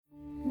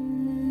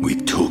We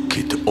took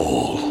it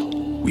all.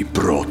 We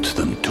brought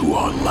them to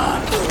our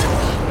land.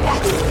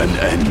 An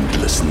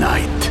endless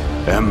night,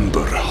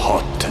 ember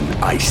hot and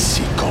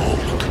icy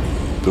cold.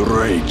 The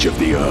rage of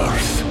the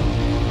earth.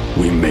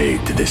 We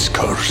made this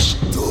curse.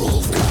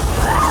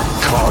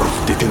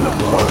 Carved it in the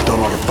blood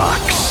on our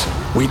backs.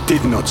 We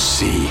did not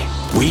see.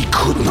 We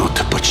could not,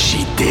 but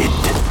she did.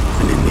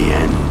 And in the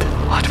end...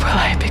 What will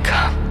I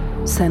become?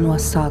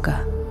 Senua's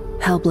Saga.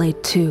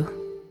 Hellblade 2.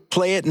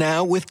 Play it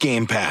now with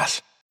Game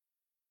Pass.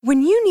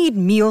 When you need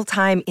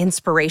mealtime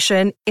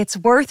inspiration, it's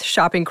worth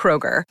shopping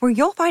Kroger, where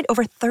you'll find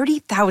over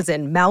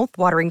 30,000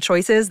 mouth-watering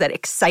choices that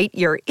excite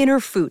your inner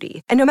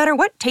foodie. And no matter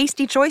what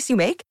tasty choice you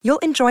make, you'll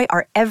enjoy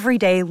our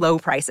everyday low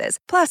prices,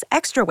 plus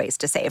extra ways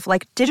to save,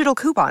 like digital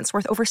coupons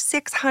worth over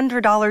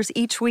 $600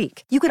 each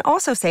week. You can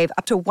also save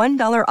up to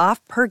 $1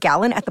 off per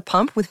gallon at the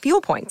pump with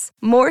fuel points.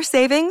 More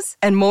savings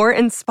and more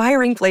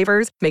inspiring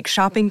flavors make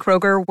shopping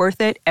Kroger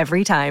worth it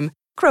every time.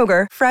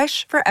 Kroger,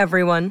 fresh for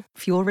everyone.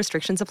 Fuel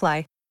restrictions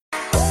apply.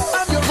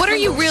 What are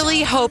you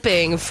really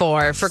hoping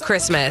for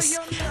Christmas?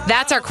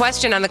 That's our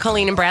question on the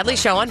Colleen and Bradley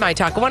Show on My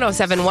Talk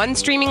 1071,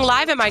 streaming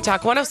live at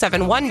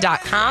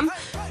MyTalk1071.com.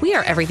 We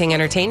are Everything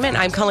Entertainment.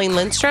 I'm Colleen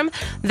Lindstrom.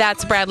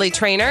 That's Bradley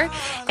Traynor.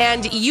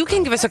 And you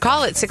can give us a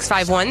call at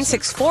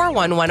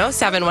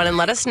 651-641-1071 and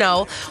let us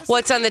know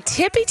what's on the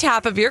tippy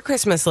top of your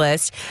Christmas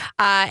list.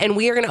 And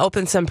we are going to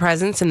open some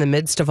presents in the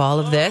midst of all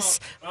of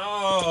this. I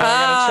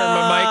got to turn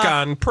my mic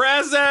on.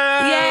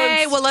 Presents!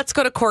 Yay! Well, let's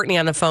go to Courtney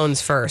on the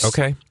phones first.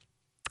 Okay.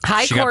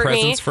 Hi, she Courtney. Got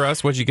presents for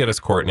us? What'd you get us,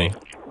 Courtney?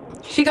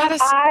 She got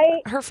us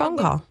her phone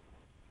call.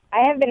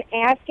 I have been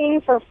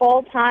asking for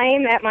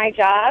full-time at my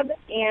job,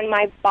 and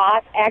my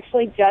boss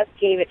actually just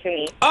gave it to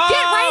me. Oh,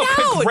 get right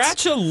out!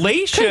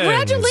 Congratulations!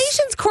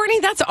 Congratulations, Courtney.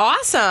 That's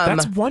awesome.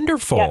 That's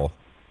wonderful.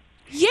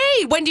 Yep.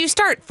 Yay! When do you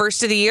start?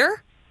 First of the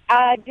year?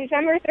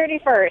 December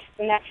 31st,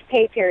 the next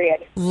pay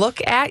period.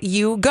 Look at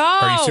you go!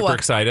 Are you super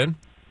excited?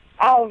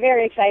 Oh,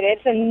 very excited.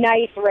 It's a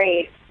nice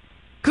raise.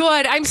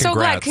 Good. I'm so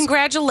glad.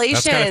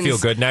 Congratulations. That's gotta feel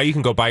good. Now you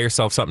can go buy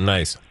yourself something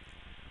nice.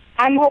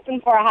 I'm hoping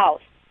for a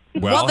house.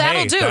 Well,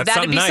 that'll do.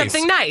 That'd be nice.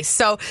 something nice.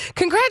 So,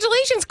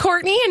 congratulations,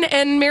 Courtney,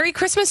 and Merry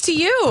Christmas to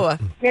you.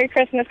 Merry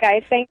Christmas,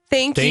 guys.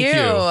 Thank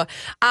you.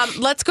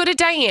 Let's go to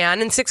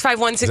Diane in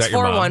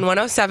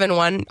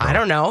 651-641-1071. I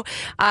don't know.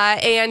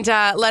 And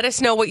let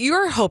us know what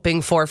you're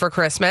hoping for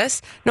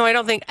Christmas. No, I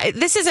don't think.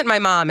 This isn't my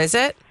mom, is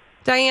it?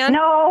 Diane?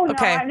 No,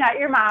 okay. I'm not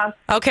your mom.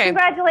 Okay.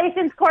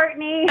 Congratulations,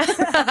 Courtney.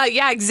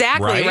 Yeah,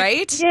 exactly,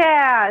 right?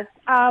 Yes.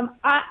 I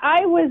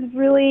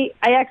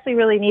actually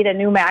really need a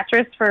new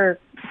mattress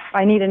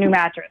I need a new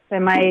mattress.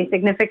 And my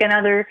significant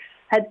other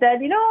had said,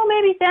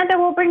 maybe Santa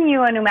will bring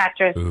you a new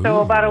mattress. Ooh. So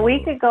about a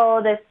week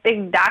ago, this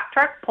big dock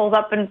truck pulled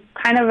up in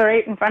kind of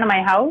right in front of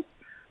my house.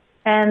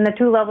 And the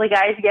two lovely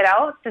guys get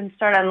out and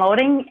start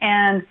unloading,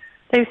 and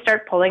they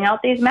start pulling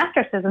out these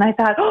mattresses. And I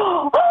thought,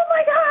 oh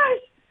my gosh,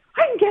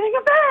 I'm getting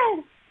a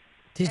bed.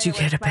 Did you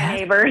get a bed?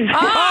 Neighbors.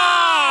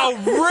 Oh,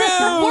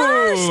 rude!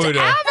 Worst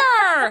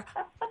ever!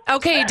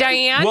 Okay,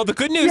 Diane. Well, the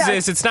good news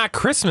is it's not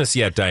Christmas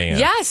yet, Diane.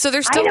 Yes, so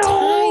there's still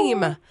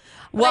time.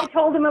 Well, I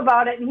told him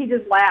about it, and he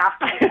just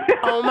laughed.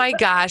 Oh my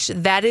gosh,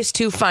 that is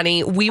too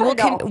funny. We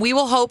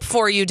will hope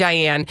for you,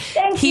 Diane.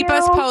 Keep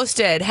us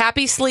posted.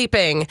 Happy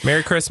sleeping.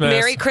 Merry Christmas.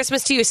 Merry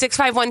Christmas to you.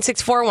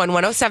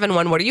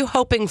 651-641-1071. What are you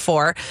hoping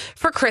for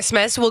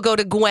Christmas? We'll go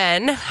to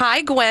Gwen.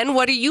 Hi, Gwen.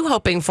 What are you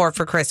hoping for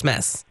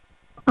Christmas?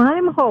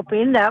 I'm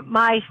hoping that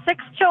my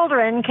 6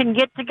 children can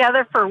get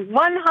together for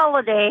one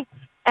holiday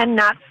and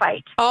not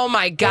fight. Oh,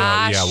 my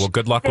gosh. Yeah, well,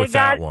 good luck with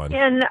that one. They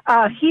got in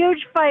a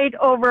huge fight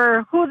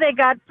over who they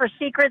got for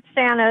Secret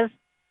Santas,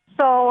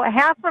 so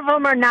half of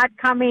them are not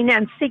coming,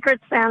 and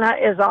Secret Santa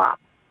is off.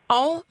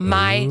 Oh,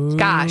 my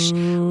gosh.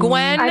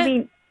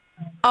 Gwen...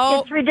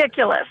 it's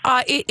ridiculous.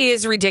 It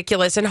is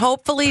ridiculous, and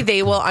hopefully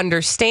they will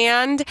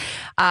understand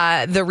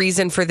the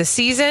reason for the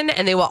season,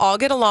 and they will all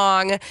get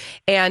along,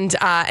 and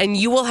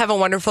you will have a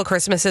wonderful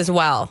Christmas as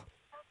well.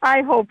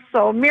 I hope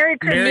so. Merry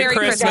Christmas. Merry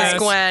Christmas,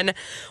 Gwen.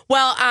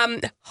 Well,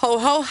 ho,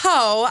 ho,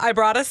 ho, I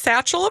brought a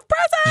satchel of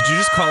presents. Did you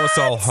just call us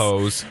all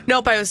hoes?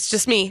 Nope, it was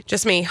just me.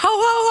 Ho,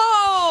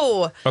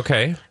 ho, ho.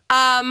 Okay.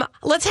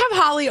 Let's have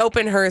Holly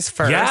open hers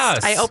first.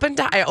 Yes. I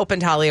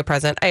opened Holly a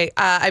present.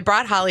 I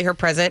brought Holly her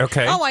present.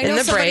 Okay. Oh, I know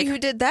somebody who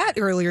did that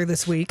earlier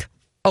this week.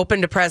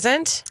 Opened a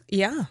present?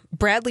 Yeah.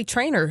 Bradley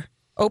Traynor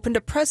opened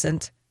a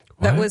present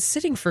that was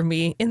sitting for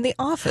me in the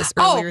office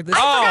earlier this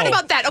week. I forgot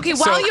about that. Okay,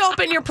 while you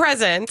open your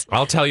present.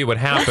 I'll tell you what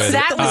happened.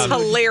 That was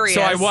hilarious.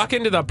 So I walk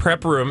into the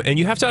prep room, and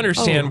you have to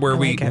understand where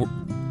we...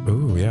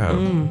 Oh, yeah.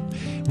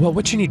 Well,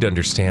 what you need to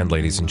understand,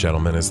 ladies and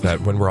gentlemen, is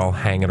that when we're all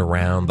hanging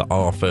around the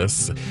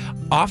office,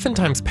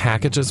 oftentimes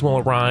packages will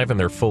arrive, and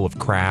they're full of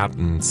crap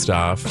and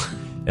stuff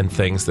and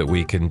things that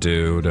we can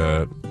do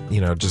to,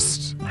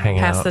 just hang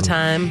out. Pass the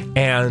time.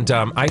 And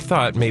I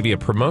thought maybe a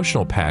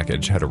promotional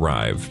package had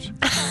arrived.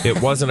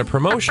 It wasn't a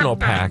promotional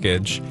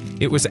package.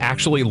 It was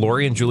actually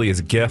Lori and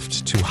Julia's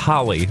gift to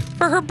Holly.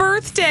 For her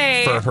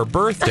birthday.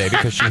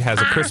 Because she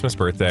has a Christmas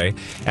birthday.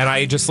 And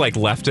I just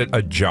left it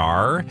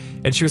ajar.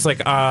 And she was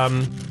like,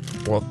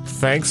 Well,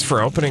 thanks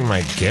for opening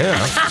my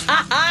gift.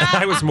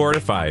 I was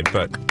mortified,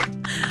 but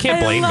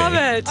can't blame me. I love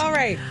it. All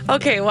right.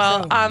 Okay,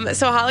 well,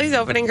 so Holly's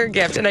opening her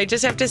gift, and I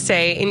just have to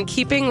say, in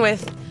keeping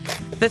with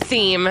the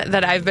theme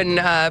that I've been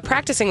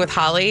practicing with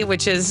Holly,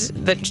 which is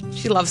that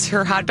she loves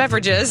her hot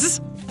beverages.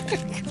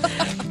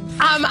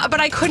 But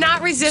I could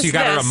not resist. So you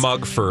got this. her a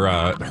mug for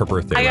her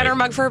birthday. I got right? her a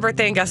mug for her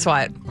birthday, and guess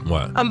what?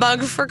 What? A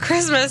mug for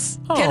Christmas.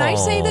 Can I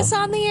say this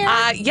on the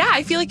air? Yeah,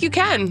 I feel like you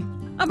can.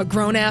 I'm a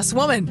grown-ass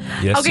woman.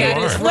 Yes, Okay,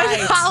 you are. when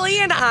Holly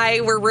and I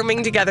were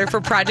rooming together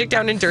for Project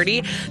Down and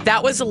Dirty,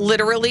 that was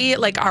literally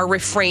like our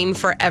refrain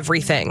for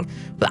everything.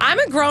 But I'm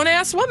a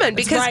grown-ass woman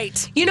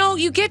because, you know,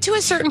 you get to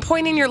a certain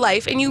point in your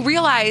life and you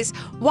realize,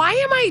 why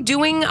am I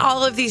doing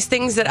all of these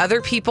things that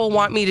other people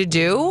want me to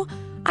do?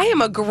 I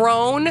am a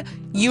grown,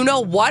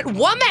 you-know-what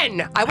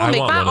woman. I will make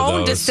my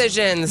own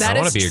decisions. I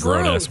want to be a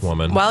grown-ass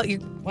woman. Well, you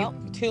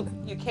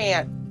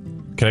can't.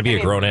 Can I be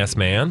a grown-ass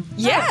man?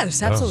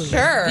 Yes, absolutely.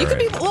 Sure. You can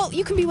be. Well,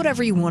 you can be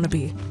whatever you want to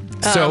be.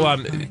 So, are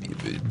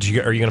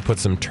you going to put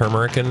some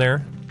turmeric in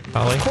there,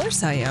 Holly? Of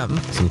course I am.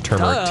 Some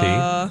turmeric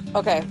tea.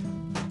 Okay.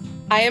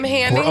 I am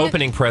handing. We're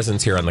opening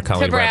presents here on the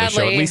Colleen Bradley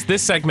Show. At least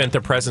this segment, the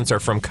presents are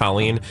from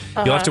Colleen.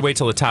 You'll have to wait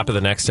till the top of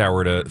the next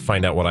hour to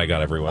find out what I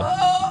got everyone.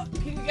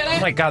 Can you get it? Oh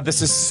my God,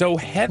 this is so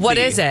heavy. What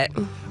is it?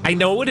 I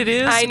know what it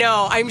is. I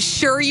know. I'm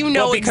sure you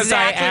know because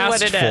exactly I asked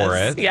what it is. for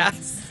it.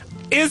 Yes.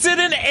 Is it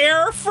an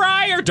air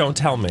fryer? Don't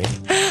tell me.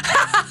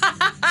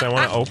 So I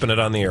want to open it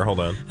on the air. Hold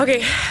on.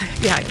 Okay.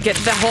 Yeah, get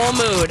the whole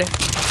mood.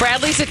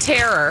 Bradley's a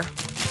terror.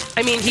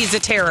 I mean, he's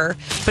a terror,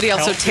 but he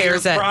also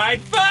tears it.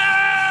 Fried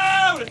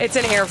food! It's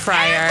an air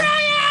fryer.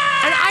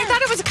 And I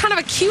thought it was kind of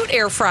a cute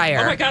air fryer.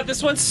 Oh my God,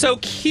 this one's so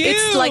cute.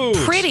 It's like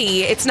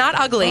pretty. It's not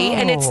ugly,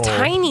 and it's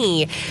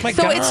tiny. My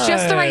so it's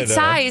just the right God.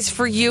 size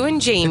for you and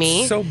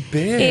Jamie. It's so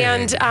big.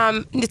 And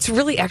it's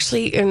really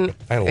actually in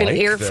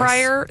air this.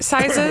 fryer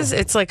sizes.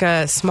 It's like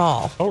a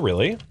small. Oh,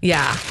 really?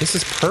 Yeah. This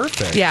is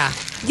perfect. Yeah.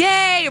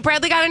 Yay!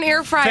 Bradley got an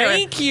air fryer.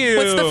 Thank you.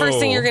 What's the first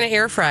thing you're going to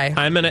air fry?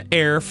 I'm going to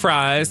air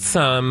fry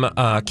some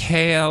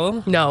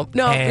kale. No,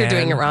 you're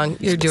doing it wrong.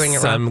 You're doing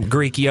it wrong. Some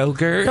Greek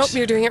yogurt. Nope,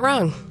 you're doing it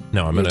wrong.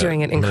 No, I'm You're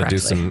doing it I'm gonna do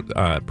incorrectly.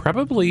 some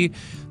probably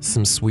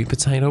some sweet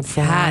potato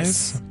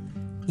fries.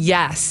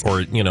 Yes.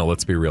 Or,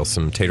 let's be real,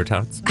 some tater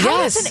tots. How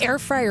does an air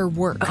fryer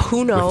work?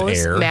 Who knows? With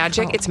air.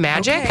 Magic. It's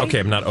magic. Okay,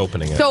 I'm not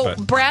opening it. So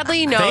but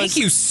Bradley knows. Thank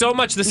you so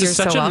much. This You're is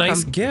such so a nice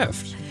welcome.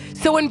 gift.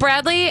 So when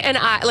Bradley and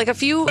I, like a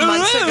few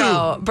months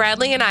ago,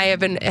 Bradley and I have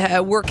been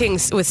working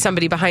with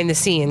somebody behind the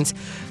scenes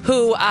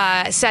who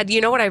said,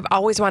 you know what, I've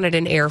always wanted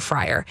an air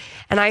fryer.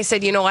 And I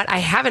said, you know what, I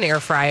have an air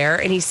fryer.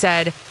 And he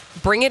said,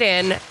 bring it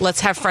in.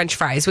 Let's have French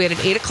fries. We had an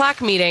 8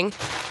 o'clock meeting,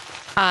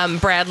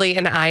 Bradley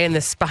and I and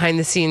this behind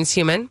the scenes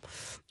human,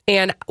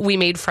 and we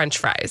made French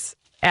fries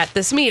at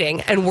this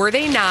meeting. And were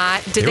they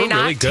not, did they were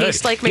not really good.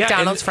 taste like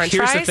McDonald's French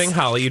fries? Here's the thing,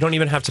 Holly, you don't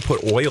even have to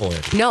put oil in.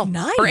 No,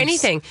 Nice. or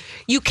anything.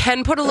 You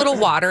can put a little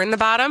water in the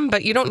bottom,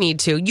 but you don't need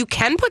to. You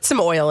can put some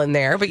oil in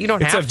there, but you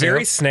don't It's have a to.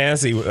 very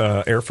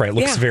snazzy air fryer. It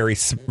looks Yeah. very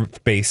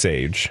space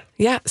age.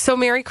 Yeah. So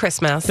Merry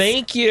Christmas.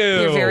 Thank you.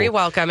 You're very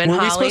welcome. And Were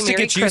we Holly, supposed to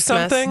Merry get you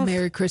Christmas. something?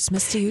 Merry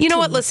Christmas to you. You know too.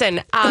 what?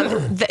 Listen,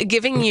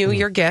 giving you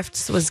your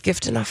gifts was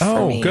gift enough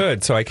for me. Oh,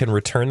 good. So I can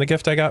return the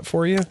gift I got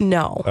for you?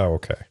 No. Oh,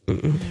 okay.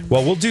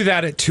 Well, we'll do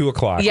that at 2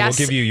 o'clock. Yes.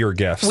 We'll give you your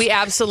gifts. We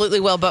absolutely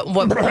will. But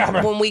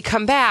when we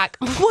come back,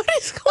 what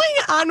is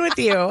going on with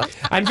you?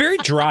 I'm very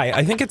dry.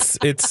 I think it's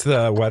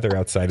the weather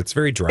outside. It's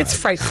very dry. It's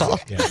frightful.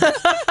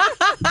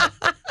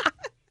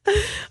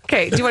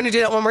 Okay, do you want to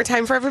do that one more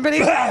time for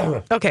everybody?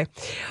 Okay.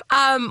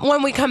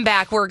 When we come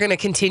back, we're going to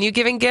continue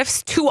giving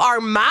gifts to our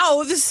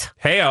mouths.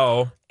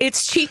 Hey-o.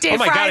 It's Cheat Day Oh,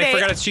 my Friday. God, I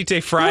forgot it's Cheat Day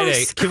Friday.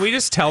 Yes. Can we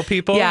just tell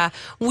people? Yeah,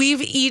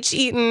 we've each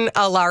eaten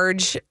a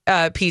large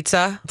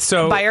pizza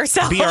So by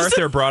ourselves. B.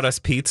 Arthur brought us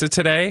pizza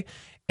today,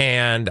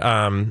 and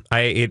I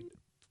ate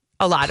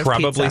a lot of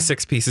probably pizza.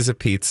 6 pieces of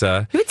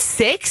pizza. You had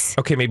 6?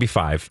 Okay, maybe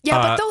 5. Yeah,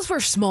 but those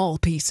were small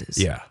pieces.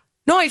 Yeah.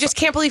 No, I just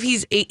can't believe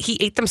he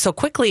ate them so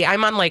quickly.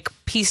 I'm on like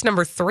piece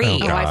number 3. Oh,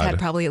 I've God. had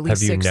probably at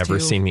least Have you 6 never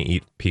too. seen me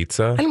eat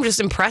pizza? I'm just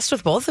impressed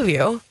with both of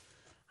you.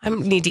 I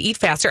need to eat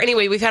faster.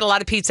 Anyway, we've had a lot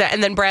of pizza.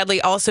 And then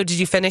Bradley, also, did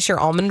you finish your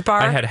almond bar?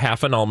 I had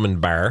half an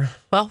almond bar.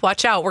 Well,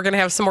 watch out. We're going to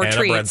have some more and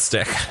treats. a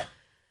breadstick.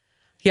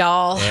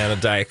 Y'all. And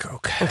a Diet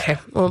Coke. Okay.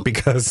 Well,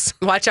 Because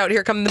watch out.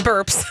 Here come the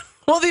burps.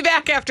 We'll be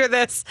back after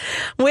this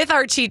with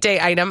our cheat day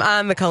item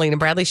on the Colleen and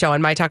Bradley Show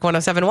on My Talk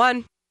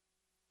 107.1.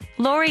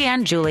 Lori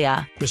and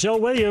Julia. Michelle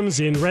Williams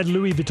in red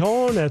Louis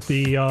Vuitton at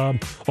the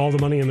All the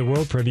Money in the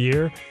World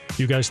premiere.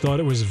 You guys thought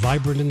it was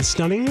vibrant and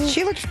stunning?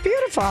 She looks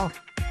beautiful.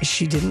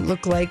 She didn't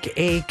look like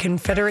a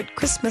Confederate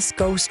Christmas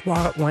ghost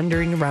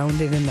wandering around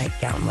in a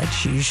nightgown like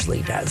she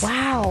usually does.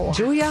 Wow.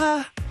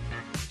 Julia,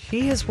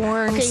 she has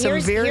worn some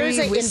here's very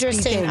an wispy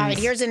interesting. things. All right,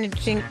 here's an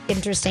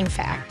interesting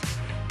fact.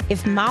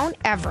 If Mount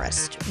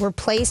Everest were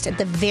placed at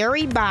the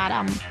very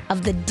bottom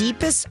of the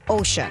deepest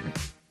ocean,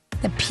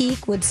 the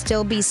peak would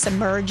still be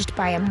submerged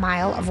by a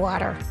mile of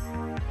water.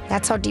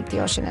 That's how deep the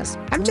ocean is.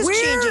 I'm just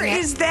changing Where it.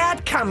 is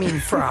that coming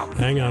from?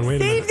 Hang on, wait a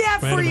minute. Save that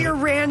Wait a for minute. your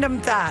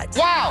random thoughts.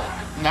 Wow,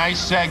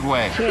 Nice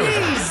segue.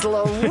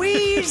 Jeez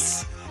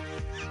Louise.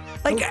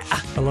 Like,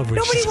 I love when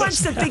nobody she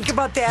wants does to think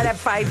about that at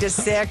 5 to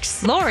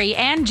 6. Lori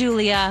and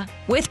Julia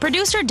with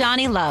producer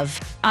Donnie Love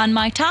on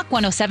My Talk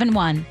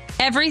 107.1.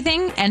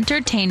 Everything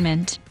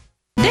Entertainment.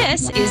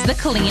 This is the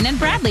Colleen and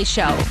Bradley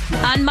Show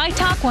on My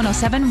Talk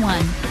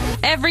 107.1.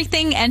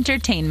 Everything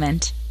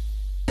Entertainment.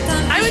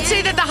 I would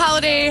say that the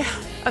holiday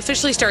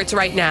officially starts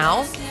right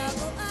now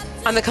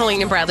on the Colleen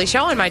and Bradley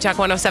Show on My Talk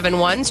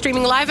 107.1,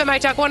 streaming live at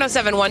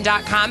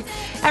MyTalk1071.com.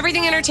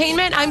 Everything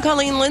Entertainment. I'm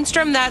Colleen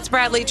Lindstrom. That's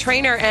Bradley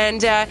Trainer.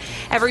 And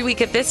every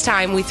week at this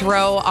time, we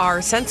throw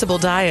our sensible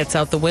diets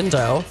out the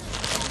window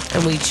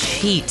and we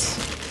cheat.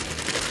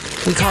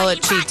 We call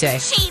it Cheat Day.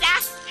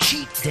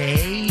 Cheat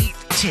Day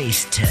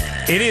Taste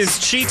Test. It is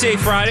Cheat Day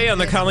Friday on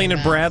the Colleen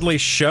and Bradley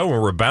Show,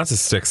 and we're about to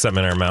stick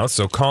something in our mouth,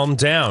 so calm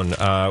down.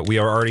 We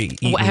are already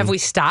eating. Have we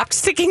stopped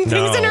sticking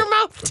things in our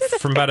mouth today?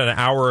 From about an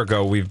hour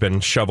ago, we've been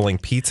shoveling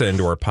pizza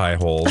into our pie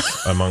holes,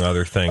 among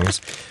other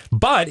things.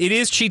 But it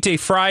is Cheat Day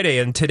Friday,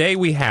 and today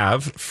we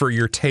have, for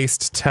your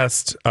taste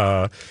test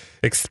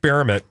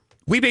experiment,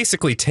 we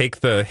basically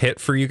take the hit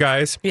for you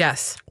guys.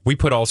 Yes. We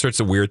put all sorts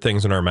of weird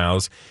things in our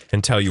mouths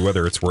and tell you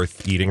whether it's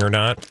worth eating or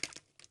not.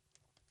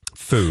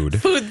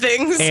 Food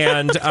things.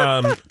 And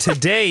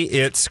today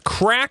it's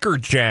Cracker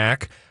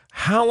Jack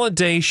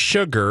holiday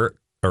sugar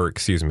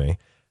cookie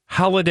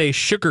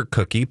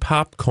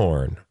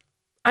popcorn.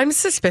 I'm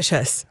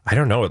suspicious. I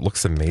don't know. It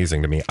looks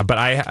amazing to me. But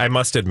I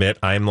must admit,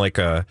 I'm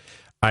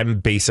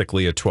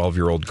basically a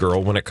 12-year-old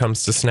girl when it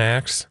comes to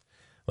snacks.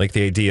 Like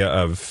the idea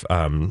of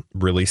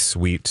really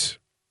sweet,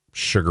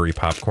 sugary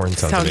popcorn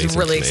sounds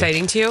really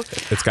exciting to you.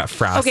 It's got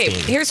frosting. Okay,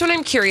 here's what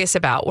I'm curious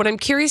about. What I'm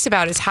curious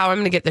about is how I'm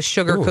going to get the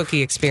sugar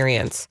cookie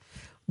experience.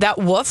 That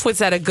woof, was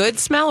that a good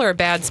smell or a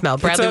bad smell?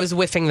 Bradley was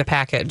whiffing the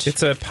package.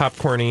 It's a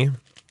popcorny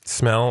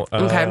smell.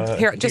 Okay,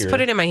 here, just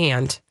put it in my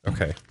hand.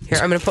 Okay. Here,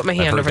 I'm going to put my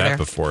hand I've heard over that there.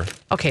 Before.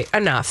 Okay,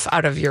 enough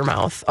out of your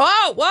mouth.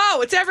 Oh,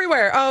 whoa, it's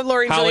everywhere. Oh,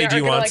 Lori and Holly, Julia do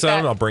you want like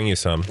some? that. I'll bring you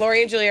some.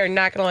 Lori and Julia are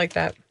not going to like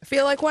that. I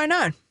feel like, why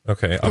not?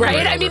 Okay. I'll be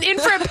Right? I over. mean, in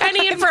for a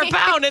penny, in for a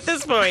pound at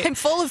this point. I'm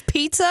full of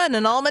pizza and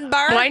an almond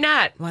bar. Why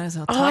not? Might as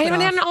well Oh, top I it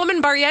haven't had off. an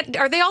almond bar yet.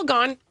 Are they all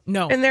gone?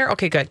 No. In there?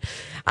 Okay, good.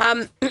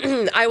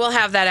 I will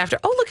have that after.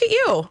 Oh, look at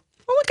you. Oh,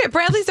 look at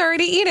Bradley's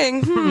already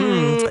eating.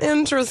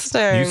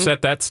 Interesting. You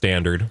set that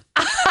standard.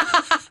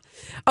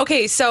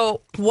 Okay,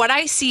 so what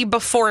I see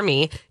before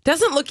me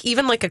doesn't look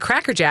even like a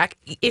Cracker Jack.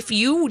 If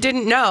you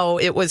didn't know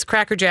it was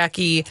Cracker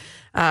Jacky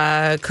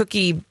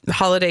cookie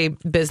holiday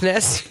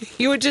business,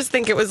 you would just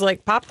think it was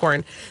like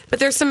popcorn. But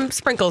there's some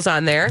sprinkles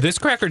on there. This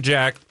Cracker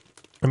Jack,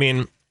 I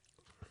mean,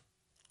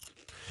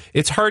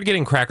 it's hard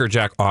getting Cracker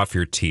Jack off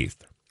your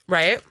teeth.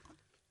 Right?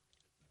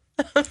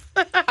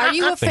 Are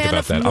you a Think fan about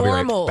of that. I'll be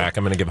normal right back.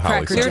 I'm going to give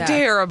Holly Cracker some. You're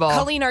terrible.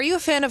 Colleen, are you a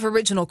fan of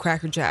original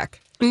Cracker Jack?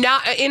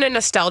 Not in a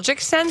nostalgic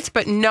sense,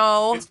 but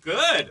no. It's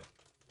good.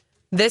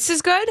 This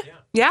is good?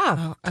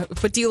 Yeah.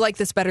 But do you like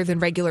this better than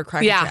regular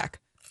Cracker Yeah. Jack?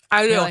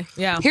 I do. Really?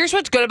 Yeah. Here's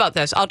what's good about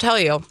this. I'll tell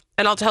you.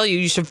 And I'll tell you,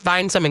 you should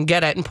find some and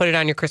get it and put it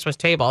on your Christmas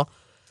table.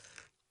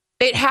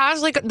 It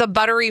has like the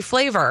buttery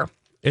flavor.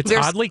 It's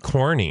oddly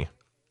corny.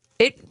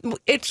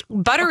 It's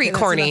buttery Okay,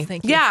 that's corny. enough,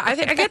 thank you. Yeah, I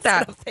think I get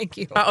that. Enough, thank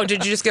you. Oh,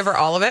 did you just give her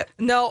all of it?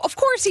 No, of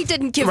course he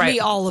didn't give me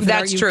all of it.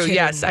 That's Are you true. kidding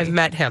Yes, me? I've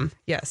met him.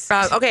 Yes.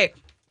 Okay.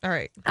 All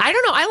right. I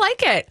don't know. I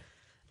like it.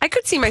 I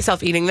could see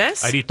myself eating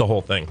this. I'd eat the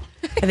whole thing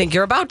I think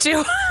you're about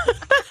to.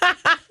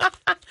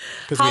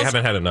 because we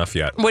haven't had enough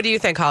yet. What do you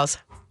think, Halls?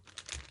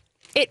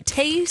 It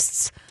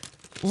tastes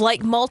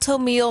like malto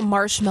meal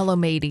marshmallow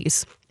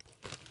mateys.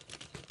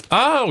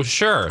 Oh,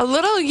 sure. A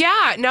little,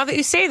 yeah. Now that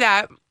you say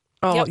that.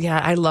 Oh, Yep.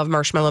 yeah. I love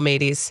marshmallow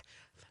mateys.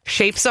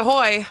 Shapes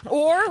Ahoy.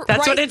 Or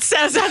That's what it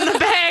says on the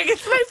bag.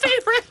 It's my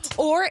favorite.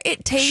 Or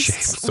it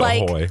tastes Shapes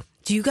like. Ahoy.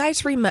 Do you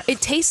guys remember? It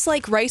tastes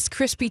like Rice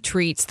Krispie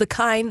treats, the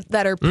kind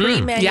that are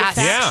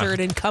pre-manufactured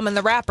and come in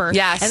the wrapper.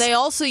 Yes. And they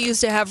also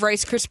used to have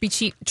Rice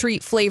Krispie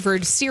treat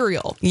flavored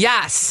cereal.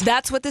 Yes.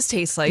 That's what this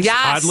tastes like.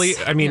 Yes. Oddly,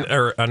 I mean,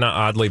 or not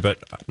oddly, but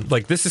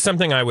like this is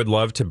something I would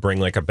love to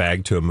bring like a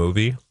bag to a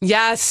movie.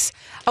 Yes.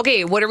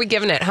 Okay, what are we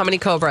giving it? How many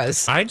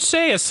Cobras? I'd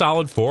say a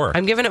solid 4.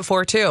 I'm giving it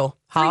 4 too.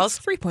 Halls?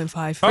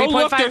 3.5. Oh,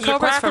 look, 3.5 there's a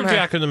Cobras from Cracker her.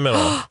 Jack in the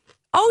middle.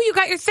 Oh, you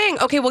got your thing.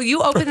 Okay, well,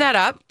 you open that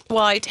up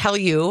while I tell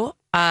you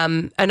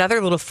another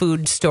little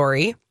food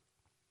story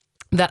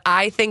that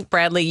I think,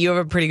 Bradley, you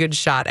have a pretty good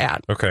shot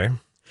at. Okay.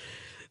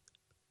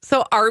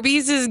 So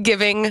Arby's is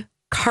giving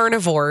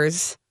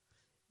carnivores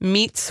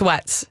meat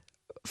sweats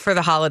for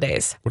the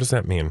holidays. What does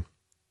that mean?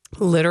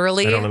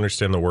 Literally, I don't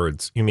understand the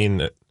words. You mean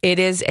that? it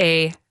is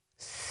a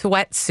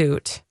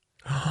sweatsuit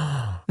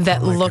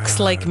that looks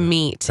like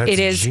meat. That's it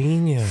is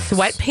genius.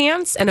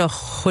 sweatpants and a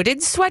hooded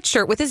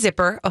sweatshirt with a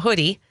zipper, a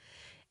hoodie,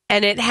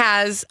 and it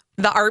has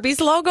the Arby's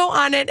logo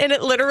on it, and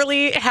it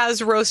literally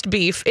has roast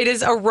beef. It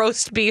is a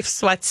roast beef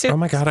sweatsuit. Oh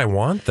my God, I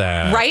want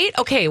that. Right?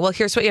 Okay, well,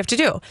 here's what you have to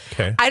do.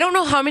 Okay. I don't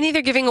know how many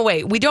they're giving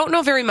away. We don't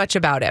know very much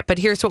about it, but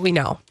here's what we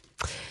know.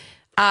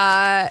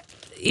 All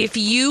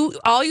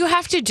you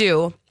have to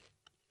do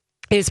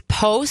is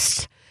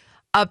post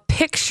a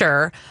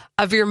picture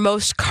of your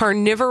most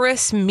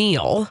carnivorous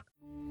meal.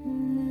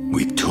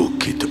 We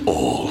took it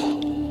all.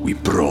 We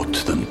brought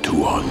them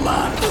to our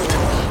land.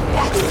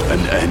 An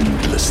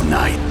endless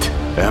night,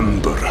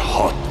 ember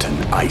hot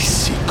and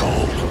icy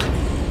cold.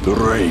 The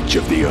rage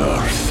of the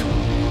earth.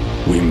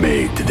 We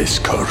made this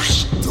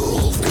curse.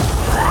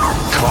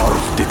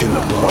 Carved it in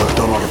the blood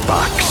on our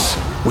backs.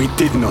 We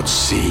did not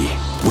see.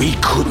 We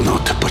could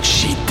not, but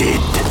she did.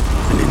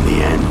 And in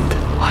the end,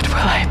 what will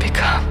I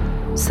become?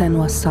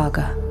 Senua's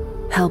Saga.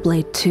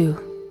 Hellblade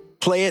 2.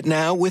 Play it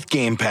now with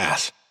Game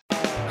Pass.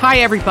 Hi,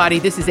 everybody.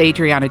 This is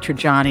Adriana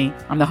Trajani.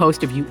 I'm the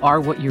host of You Are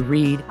What You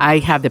Read. I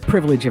have the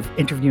privilege of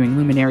interviewing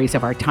luminaries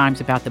of our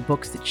times about the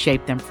books that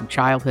shaped them from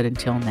childhood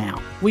until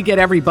now. We get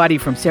everybody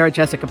from Sarah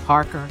Jessica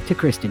Parker to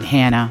Kristen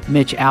Hanna,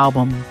 Mitch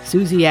Albom,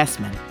 Susie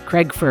Essman,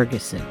 Craig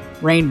Ferguson,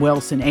 Rainn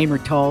Wilson, Amor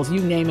Tolls,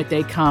 you name it,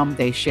 they come,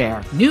 they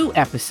share. New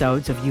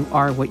episodes of You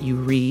Are What You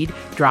Read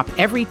drop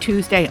every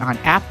Tuesday on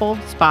Apple,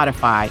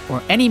 Spotify,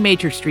 or any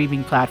major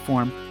streaming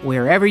platform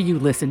wherever you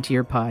listen to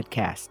your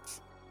podcasts.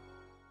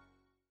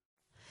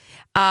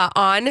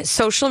 On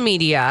social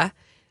media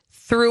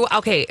through,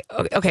 okay.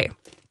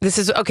 This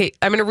is, okay,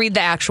 I'm going to read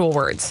the actual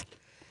words.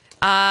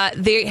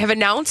 They have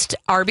announced,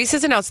 Arby's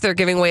has announced they're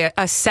giving away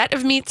a set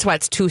of meat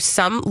sweats to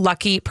some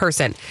lucky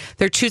person.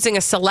 They're choosing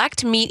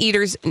select meat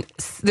eaters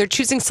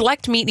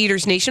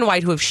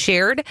nationwide who have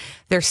shared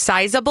their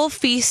sizable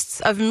feasts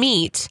of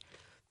meat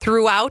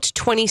throughout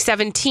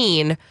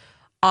 2017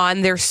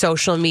 on their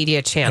social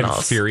media channels.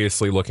 I'm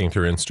furiously looking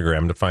through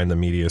Instagram to find the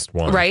meatiest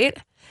one. Right?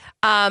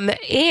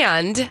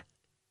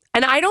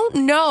 And I don't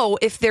know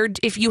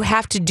if you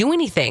have to do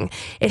anything.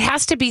 It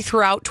has to be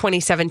throughout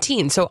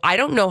 2017. So I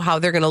don't know how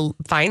they're going to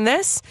find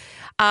this.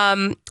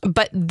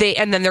 But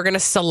then they're going to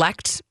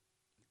select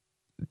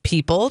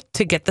people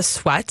to get the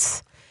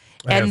sweats.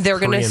 And they're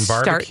going to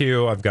start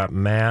barbecue. I've got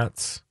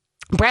Matt's.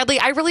 Bradley,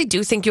 I really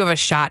do think you have a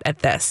shot at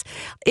this.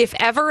 If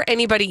ever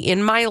anybody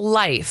in my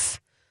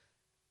life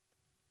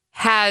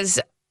has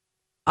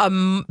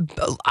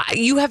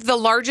you have the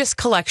largest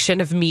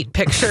collection of meat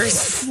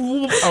pictures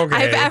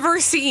I've ever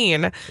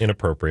seen.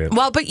 Inappropriate.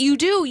 Well, but you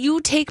do. You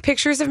take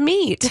pictures of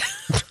meat.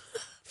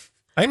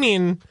 I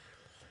mean,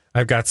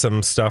 I've got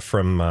some stuff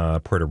from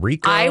Puerto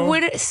Rico. I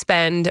would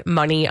spend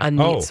money on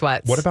meat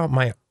sweats. What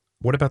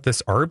about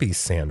this Arby's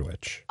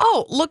sandwich?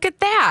 Oh, look at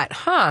that,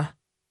 huh?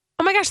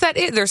 Oh my gosh,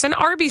 there's an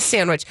Arby's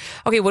sandwich.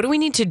 Okay, what do we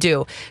need to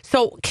do?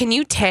 So can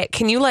you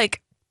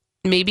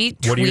maybe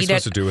tweet it? What are you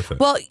supposed to do with it?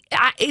 Well,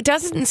 it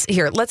doesn't.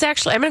 Here, I'm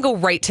going to go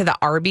right to the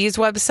Arby's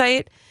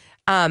website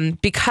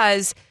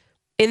because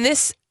in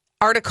this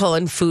article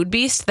in Food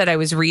Beast that I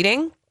was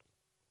reading,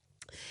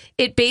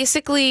 it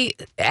basically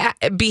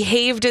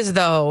behaved as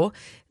though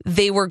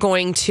they were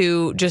going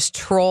to just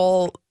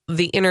troll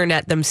the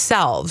internet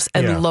themselves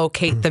and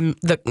locate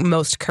the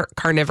most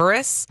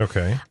carnivorous.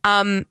 Okay.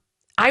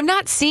 I'm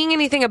not seeing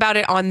anything about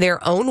it on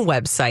their own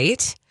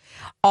website.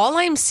 All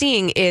I'm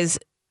seeing is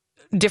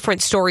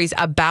different stories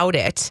about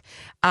it.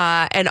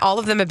 And all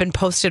of them have been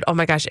posted. Oh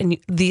my gosh. And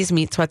these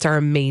meat sweats are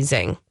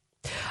amazing.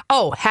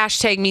 Oh,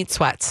 hashtag meat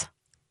sweats.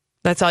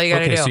 That's all you got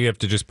to do. Okay, so you have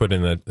to just put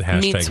in the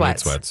hashtag meat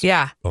sweats.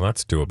 Yeah. Well,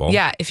 that's doable.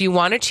 Yeah. If you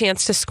want a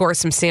chance to score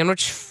some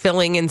sandwich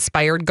filling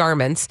inspired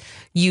garments,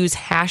 use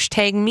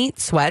hashtag meat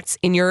sweats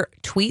in your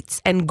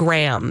tweets and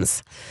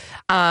grams.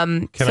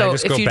 Can I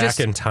just go back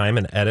in time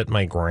and edit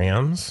my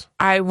grams?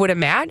 I would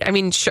imagine. I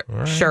mean,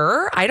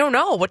 sure. I don't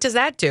know. What does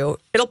that do?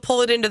 It'll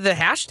pull it into the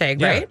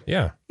hashtag, right?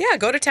 Yeah. Yeah,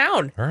 go to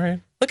town. All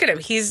right. Look at him.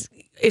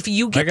 If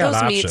you get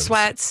those meat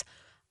sweats,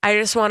 I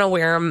just want to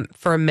wear them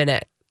for a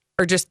minute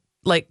or just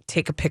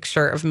take a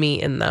picture of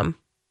me in them.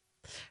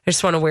 I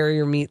just want to wear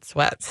your meat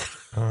sweats.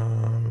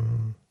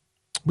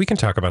 We can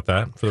talk about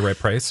that for the right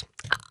price.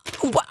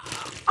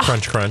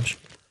 Crunch.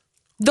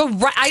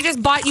 I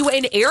just bought you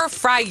an air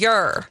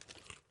fryer.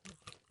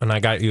 And I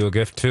got you a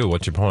gift too.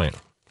 What's your point?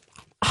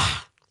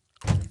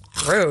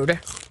 Rude.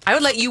 I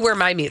would let you wear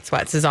my meat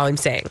sweats is all I'm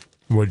saying.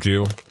 Would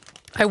you?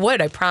 I would,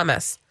 I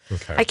promise.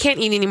 Okay. I can't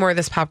eat any more of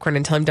this popcorn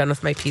until I'm done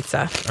with my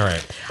pizza. All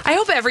right. I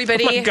hope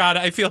everybody... Oh my God,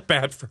 I feel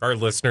bad for our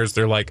listeners.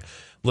 They're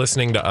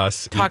listening to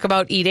us talk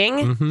about eating.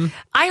 Mm-hmm.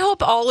 I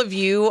hope all of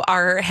you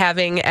are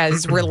having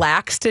as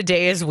relaxed a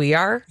day as we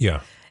are.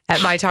 Yeah.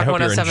 At My Talk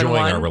 1071. You're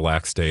enjoying our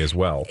relaxed day as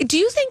well. Do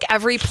you think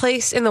every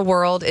place in the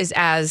world is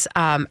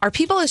are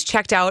people as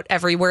checked out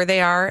everywhere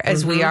they are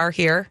as we are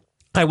here?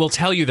 I will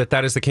tell you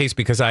that is the case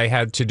because I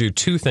had to do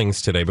two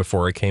things today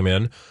before I came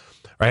in.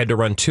 I had to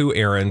run 2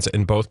 errands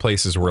and both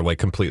places were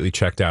completely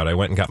checked out. I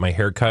went and got my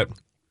hair cut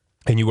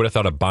and you would have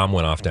thought a bomb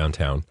went off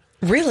downtown.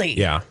 Really?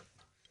 Yeah.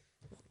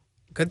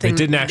 Good thing it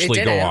didn't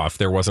actually go off.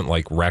 There wasn't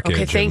wreckage.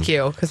 Okay, thank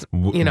you. Because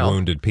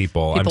wounded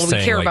people. People we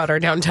care about our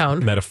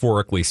downtown.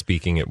 Metaphorically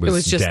speaking, it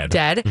was just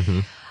dead.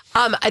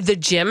 Mm-hmm. The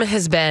gym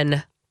has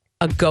been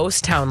a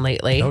ghost town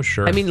lately. Oh,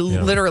 sure. I mean,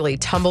 literally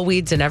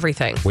tumbleweeds and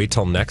everything. Wait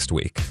till next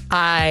week.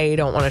 I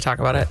don't want to talk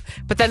about it.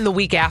 But then the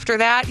week after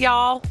that,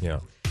 y'all.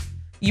 Yeah.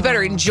 You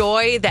better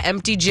enjoy the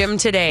empty gym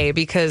today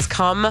because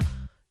come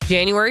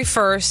January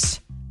 1st,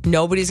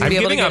 nobody's going to be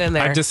able to get in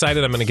there. I've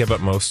decided I'm going to give up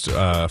most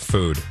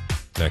food.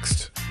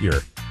 next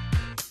year?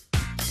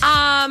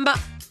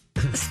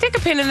 Stick a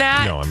pin in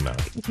that. No, I'm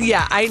not.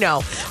 Yeah, I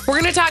know. We're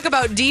going to talk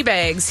about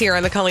D-bags here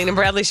on the Colleen and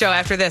Bradley Show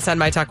after this on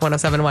My Talk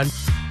 1071.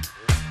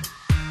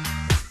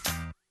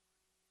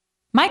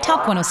 My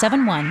Talk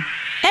 1071.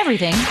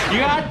 Everything.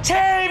 You are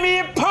tearing me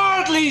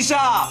apart,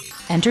 Lisa!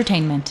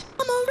 Entertainment.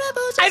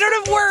 I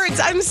don't have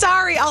words. I'm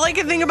sorry. All I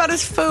can think about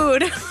is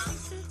food.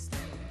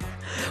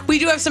 We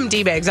do have some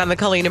D-bags on the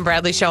Colleen and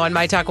Bradley Show on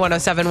My Talk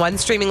 1071,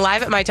 streaming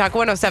live at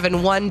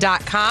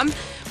MyTalk1071.com.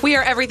 We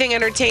are everything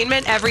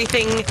entertainment,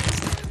 everything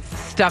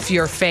stuff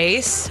your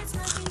face.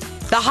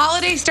 The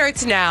holiday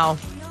starts now,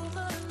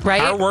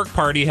 right? Our work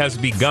party has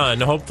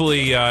begun.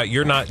 Hopefully,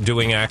 you're not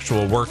doing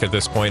actual work at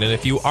this point. And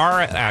if you are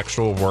at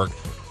actual work,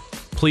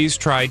 please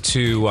try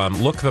to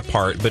look the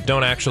part, but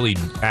don't actually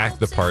act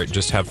the part.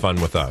 Just have fun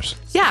with us.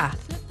 Yeah.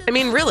 I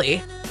mean,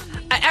 really.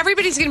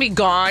 Everybody's going to be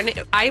gone.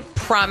 I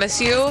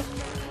promise you,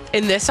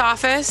 in this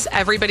office,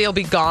 everybody will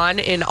be gone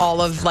in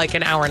all of like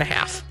an hour and a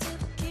half.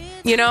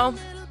 You know?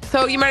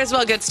 So you might as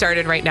well get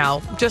started right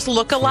now. Just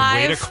look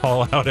alive. Way to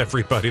call out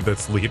everybody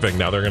that's leaving.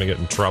 Now they're going to get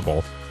in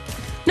trouble.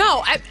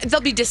 No,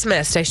 they'll be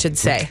dismissed, I should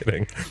say. I'm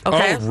kidding.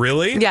 Okay. Oh,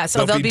 really? Yeah,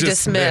 so they'll be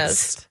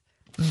dismissed.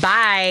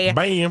 Bye.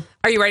 Bye.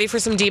 Are you ready for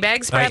some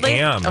D-bags, Bradley?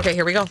 I am. Okay,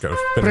 here we go.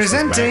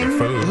 Presenting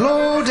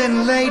Lord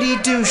and Lady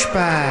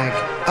Douchebag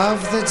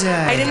of the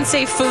Day. I didn't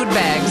say food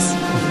bags.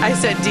 I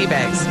said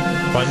D-bags.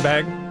 Fun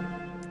bag?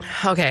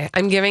 Okay,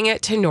 I'm giving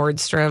it to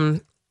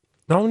Nordstrom.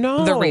 Oh,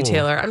 no. The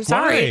retailer. I'm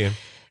sorry. Why?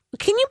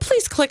 Can you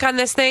please click on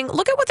this thing?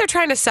 Look at what they're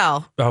trying to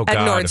sell at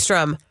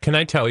Nordstrom. Can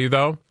I tell you,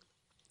 though?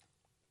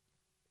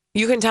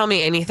 You can tell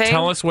me anything.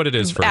 Tell us what it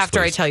is first,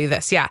 after please. I tell you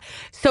this. Yeah.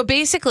 So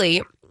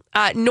basically,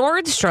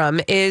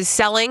 Nordstrom is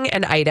selling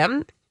an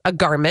item, a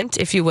garment,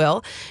 if you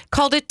will,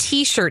 called a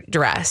T-shirt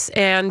dress.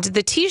 And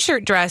the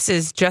T-shirt dress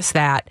is just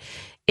that.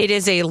 It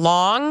is a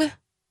long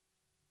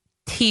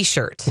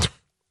T-shirt.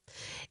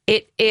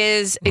 It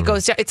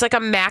goes down. It's like a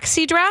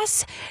maxi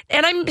dress.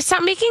 And I'm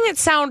making it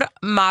sound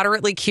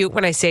moderately cute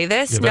when I say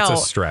this. Yeah,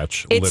 that's a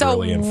stretch, it's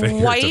literally and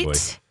figuratively.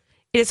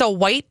 It is a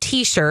white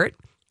T-shirt.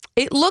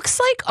 It looks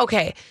like,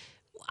 okay,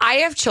 I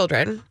have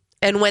children.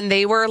 And when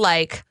they were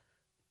like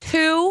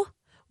 2,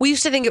 we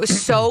used to think it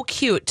was so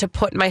cute to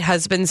put my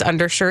husband's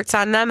undershirts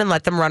on them and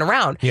let them run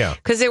around. Yeah.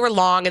 Because they were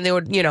long and they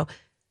would,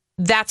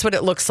 that's what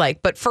it looks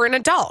like. But for an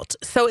adult.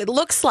 So it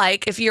looks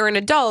like if you're an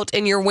adult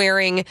and you're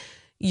wearing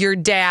your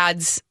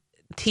dad's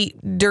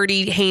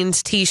dirty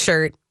Hanes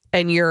T-shirt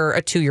and you're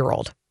a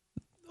 2-year-old.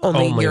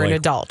 Only you're an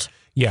adult.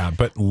 Yeah,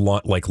 but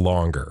like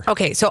longer.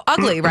 Okay, so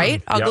ugly,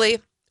 right? Ugly.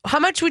 Yep. How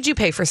much would you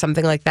pay for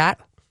something like that?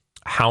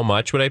 How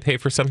much would I pay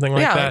for something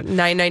like that?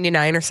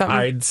 $9.99 or something.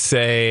 I'd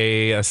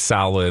say a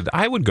solid.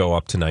 I would go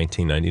up to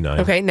 $19.99.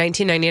 Okay,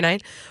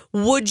 $19.99.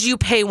 Would you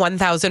pay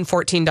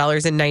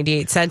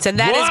 $1,014.98? And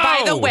that is,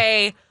 by the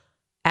way,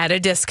 at a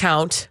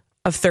discount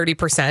of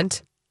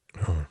 30%.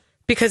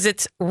 Because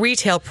it's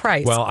retail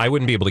price. Well, I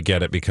wouldn't be able to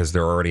get it because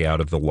they're already out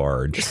of the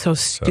large. So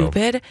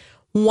stupid.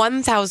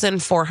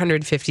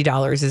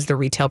 $1,450 is the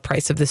retail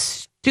price of this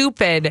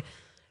stupid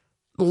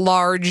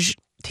large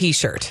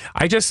T-shirt.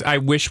 I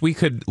wish we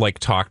could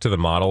talk to the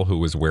model who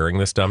was wearing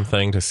this dumb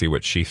thing to see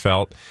what she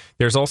felt.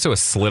 There's also a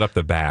slit up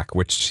the back,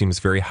 which seems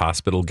very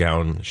hospital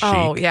gown chic.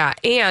 Oh, yeah.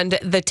 And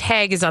the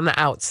tag is on the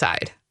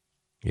outside.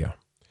 Yeah.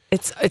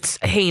 It's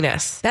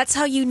heinous. That's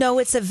how you know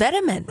it's a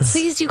Vetements.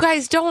 Please, you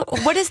guys don't.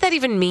 What does that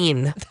even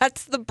mean?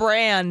 That's the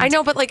brand. I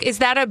know, but is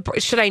that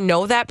should I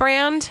know that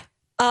brand?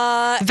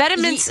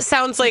 Vetements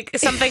sounds like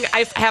something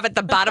I have at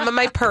the bottom of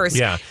my purse.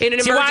 Yeah. In an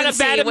Do you want a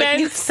emergency.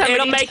 Vetements?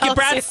 It'll make your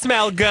breath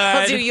smell good.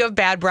 I'll do. You have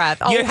bad breath.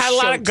 Oh, you had a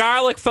lot of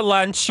garlic for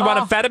lunch. You want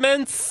a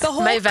Vetements?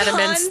 My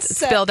Vetements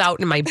spilled out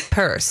in my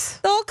purse.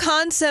 The whole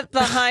concept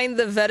behind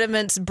the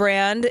Vetements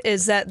brand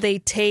is that they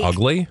take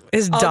ugly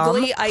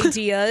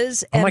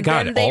ideas. Oh my and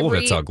God, then they all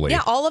of it's ugly.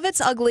 Yeah, all of it's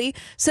ugly.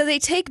 So they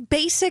take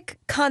basic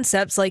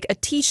concepts like a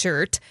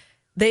T-shirt,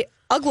 they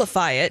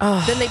uglify it,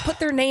 then they put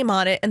their name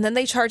on it, and then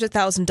they charge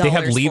 $1,000. They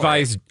have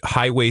Levi's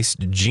high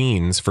waist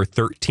jeans for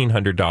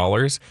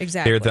 $1,300.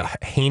 Exactly. They're the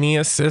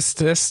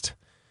heiniest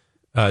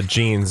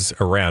jeans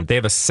around. They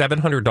have a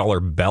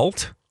 $700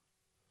 belt.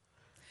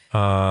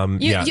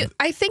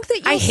 I think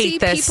that you'll see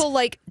people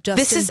like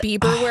Justin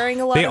Bieber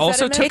wearing a lot of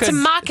Vetements. It's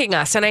mocking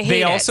us, and I hate it.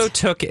 They also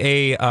took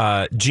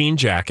a jean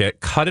jacket,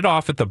 cut it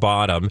off at the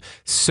bottom,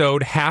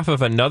 sewed half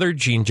of another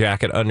jean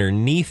jacket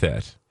underneath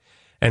it,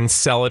 and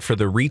sell it for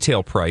the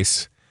retail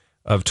price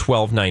of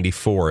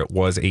 $12.94. It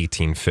was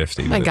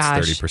 $18.50. My but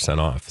gosh. It's 30%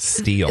 off.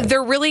 Steal.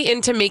 They're really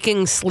into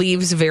making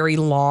sleeves very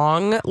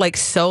long,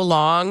 so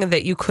long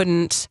that you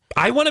couldn't.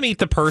 I want to meet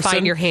the person.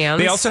 Find your hands.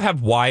 They also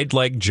have wide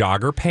leg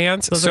jogger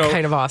pants. Those are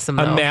kind of awesome,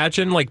 though.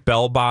 Imagine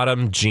bell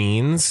bottom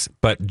jeans,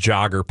 but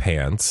jogger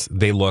pants.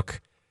 They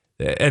look,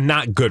 and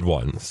not good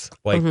ones.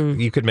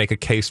 You could make a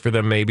case for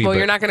them maybe. Well, but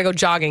you're not going to go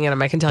jogging in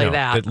them, I can tell you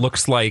that. It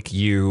looks like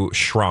you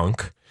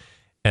shrunk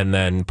and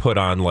then put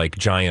on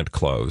giant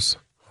clothes.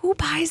 Who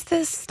buys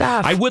this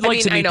stuff? I would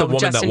like to meet the woman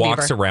Justin that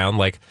walks Bieber. around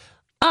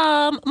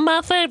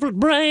my favorite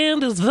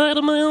brand is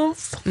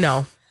Vetements.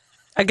 No.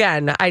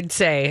 Again, I'd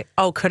say,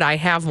 oh, could I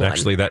have one?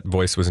 Actually, that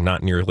voice was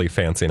not nearly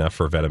fancy enough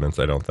for vitamins,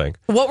 I don't think.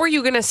 What were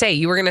you going to say?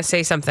 You were going to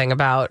say something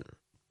about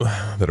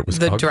that it was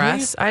the ugly?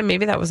 dress.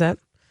 Maybe that was it.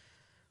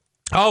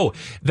 Oh,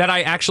 that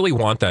I actually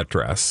want that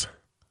dress.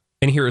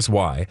 And here's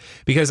why.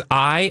 Because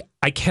I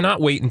cannot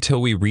wait until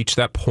we reach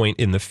that point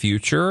in the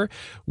future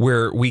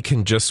where we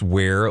can just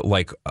wear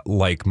like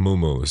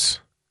muumuus.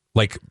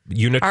 Like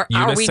unisex.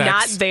 Are we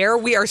not there?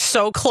 We are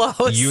so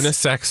close.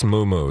 Unisex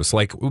muumuus.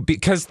 Like,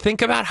 because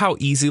think about how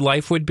easy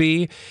life would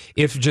be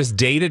if just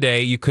day to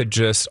day you could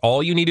just,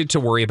 all you needed to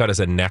worry about is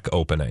a neck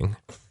opening.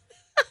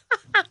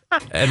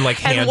 And like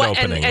hand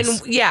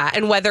openings.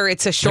 And whether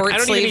it's a short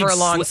sleeve or a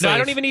long sleeve. No, I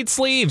don't even need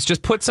sleeves.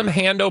 Just put some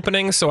hand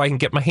openings so I can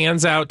get my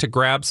hands out to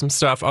grab some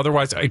stuff.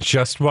 Otherwise, I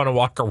just want to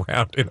walk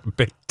around in a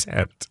big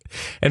tent.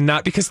 And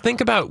not, because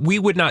think about, we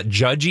would not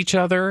judge each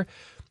other.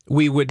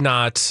 We would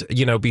not,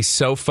 be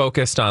so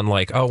focused on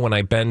like, oh, when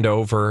I bend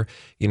over,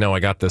 I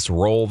got this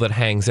roll that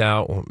hangs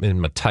out in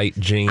my tight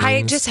jeans.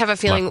 I just have a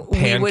feeling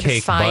my we would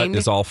pancake find butt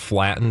is all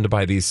flattened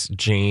by these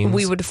jeans.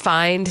 We would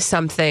find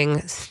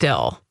something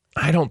still.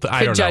 I don't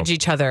judge know.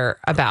 each other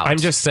about. I'm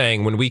just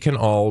saying, when we can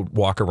all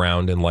walk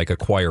around in like a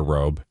choir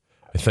robe,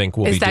 I think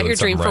we'll be doing something right. Is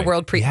that your dream for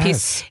world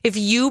peace? If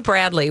you,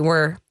 Bradley,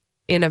 were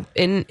in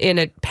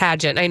a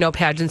pageant, I know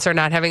pageants are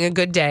not having a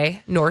good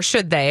day, nor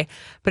should they,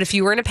 but if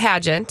you were in a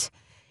pageant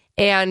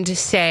and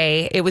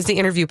say it was the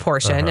interview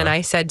portion, and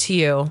I said to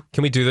you,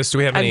 can we do this? Do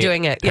we have any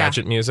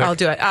pageant music? I'll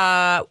do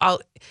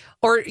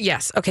it.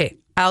 Yes. Okay.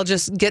 I'll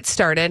just get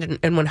started,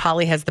 and when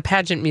Holly has the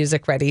pageant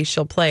music ready,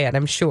 she'll play it,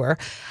 I'm sure.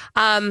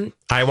 Can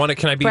I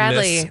be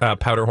Bradley, Miss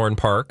Powderhorn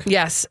Park?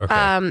 Yes.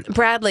 Okay.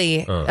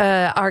 Bradley,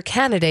 our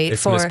candidate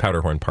it's for... Miss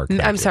Powderhorn Park.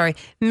 I'm sorry.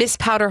 Miss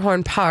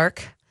Powderhorn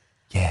Park.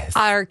 Yes.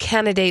 Our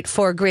candidate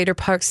for Greater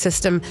Park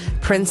System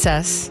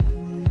Princess.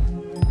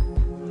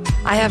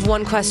 I have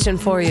one question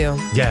for you.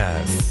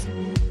 Yes.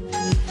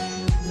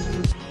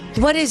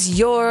 What is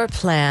your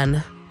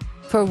plan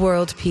for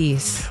world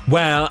peace?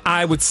 Well,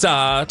 I would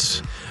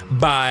start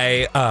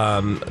by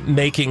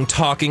making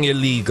talking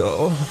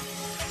illegal.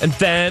 And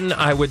then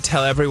I would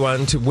tell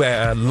everyone to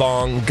wear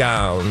long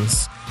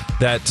gowns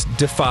that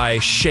defy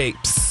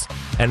shapes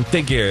and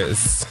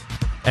figures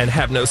and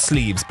have no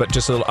sleeves, but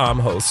just little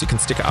armholes so you can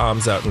stick your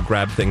arms out and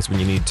grab things when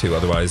you need to.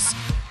 Otherwise,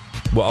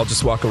 well, I'll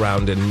just walk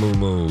around in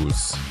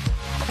muumuus.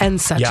 And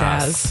such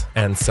as.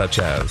 And such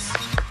as.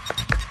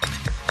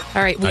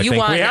 All right, well, you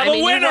won. We have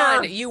a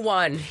winner. You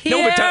won.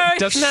 No, but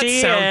doesn't that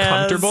sound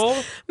comfortable?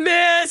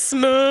 Miss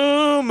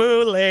Moo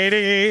Moo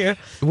Lady.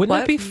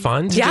 Wouldn't it be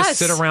fun to just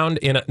sit around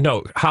in a...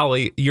 No,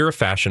 Holly, you're a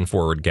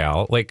fashion-forward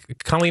gal.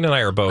 Like, Colleen and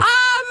I are both...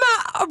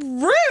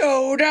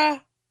 Rude.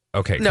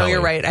 Okay, no, Colleen,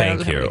 you're right.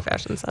 Thank I don't you. have any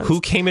fashion sense. Who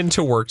came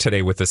into work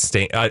today with a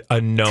stain, a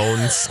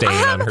known stain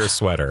on her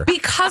sweater?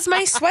 Because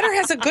my sweater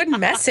has a good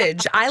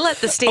message. I let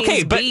the stains be.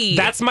 Okay,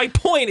 but that's my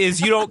point, is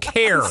you don't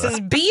care. It says,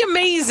 be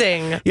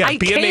amazing. Yeah, I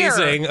be care.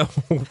 amazing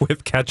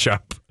with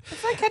ketchup.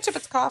 It's not ketchup,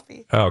 it's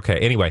coffee. Okay,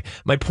 anyway,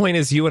 my point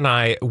is you and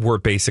I were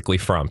basically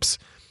frumps.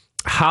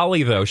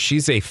 Holly, though,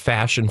 she's a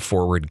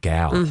fashion-forward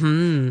gal.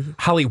 Mm-hmm.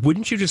 Holly,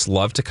 wouldn't you just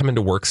love to come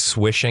into work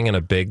swishing in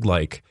a big,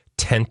 like,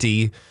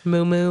 tenty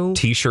moo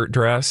t-shirt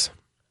dress?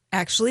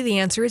 Actually, the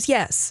answer is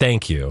yes.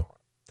 Thank you.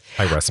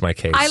 I rest my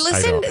case. I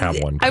listened. don't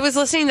have one. I was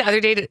listening the other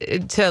day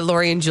to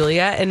Lori and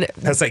Julia, and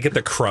as I get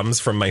the crumbs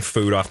from my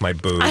food off my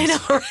boobs. I know,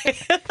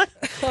 right?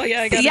 Oh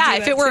yeah,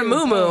 if it were a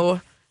moo-moo,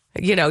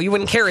 you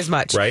wouldn't care as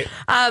much, right?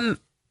 The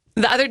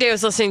other day I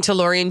was listening to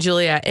Lori and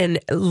Julia, and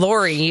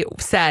Lori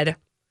said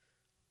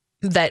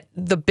that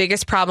the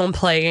biggest problem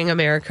plaguing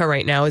America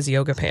right now is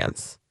yoga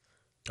pants.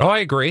 Oh, I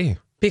agree.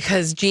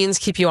 Because jeans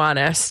keep you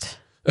honest.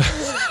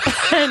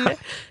 And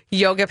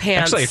yoga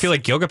pants. Actually, I feel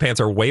like yoga pants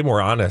are way more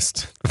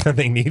honest than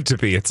they need to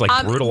be. It's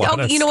like brutal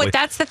honest. You know what?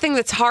 That's the thing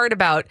that's hard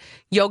about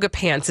yoga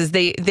pants is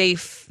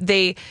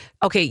yoga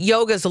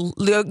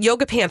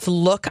pants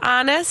look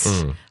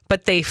honest,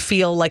 but they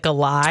feel like a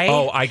lie.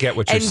 Oh, I get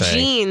what you're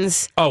saying. And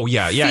jeans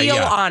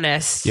feel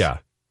honest. Yeah.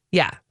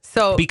 Yeah.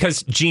 So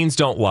because jeans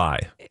don't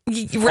lie.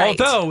 Right.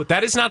 Although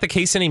that is not the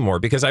case anymore,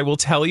 because I will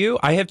tell you,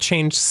 I have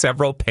changed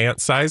several pant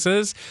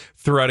sizes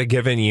throughout a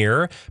given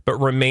year, but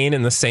remain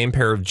in the same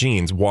pair of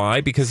jeans.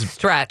 Why? Because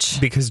stretch.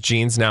 Because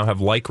jeans now have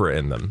Lycra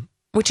in them.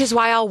 Which is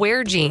why I'll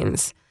wear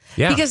jeans.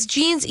 Yeah. Because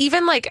jeans,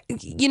 even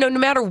no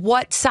matter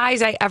what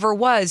size I ever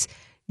was,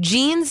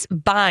 jeans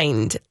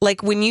bind.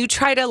 Like when you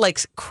try to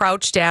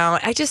crouch down,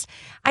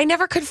 I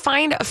never could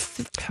find a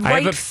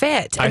right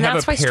fit. And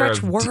that's why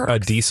stretch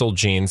works. Diesel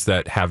jeans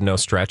that have no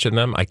stretch in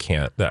them. I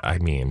can't.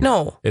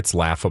 No. It's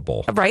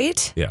laughable.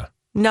 Right? Yeah.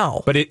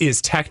 No. But it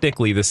is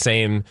technically the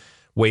same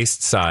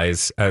waist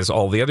size as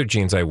all the other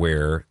jeans I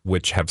wear,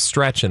 which have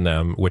stretch in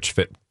them, which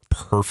fit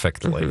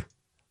perfectly.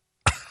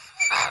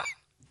 Mm-hmm.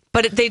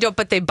 But they don't.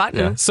 But they button.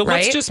 Yeah. So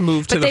right? let's just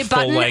move to the full length.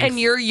 But they button, and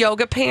your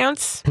yoga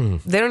pants,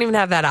 they don't even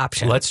have that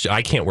option.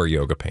 I can't wear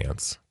yoga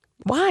pants.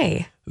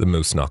 Why? The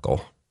moose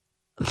knuckle.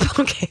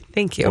 Okay,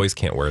 thank you. Boys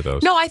can't wear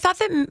those. No, I thought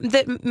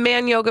that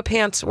man yoga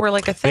pants were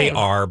like a thing. They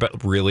are,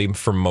 but really,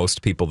 for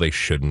most people, they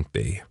shouldn't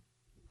be.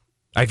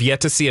 I've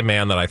yet to see a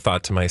man that I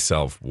thought to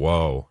myself,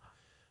 whoa,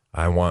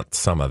 I want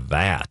some of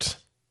that.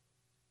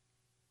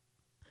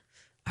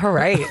 All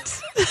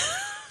right.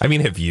 I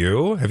mean, have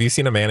you? Have you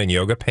seen a man in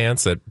yoga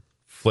pants that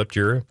flipped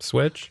your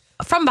switch?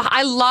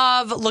 I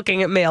love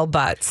looking at male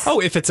butts. Oh,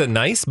 if it's a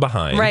nice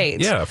behind. Right.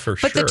 Yeah, for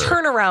sure. But the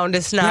turnaround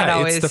is not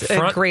always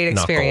a great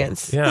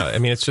experience. Yeah, I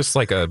mean, it's just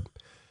like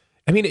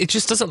it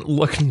just doesn't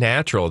look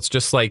natural. It's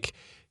just like,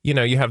 you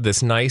know, you have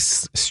this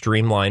nice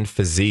streamlined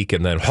physique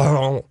and then...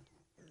 I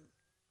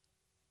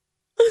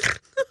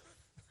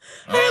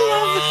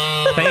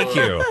love Thank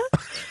you.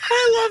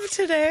 I love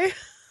today.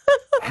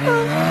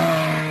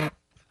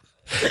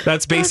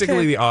 That's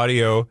basically the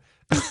audio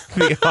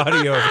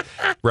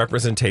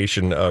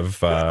representation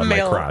of my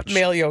crotch.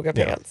 Male yoga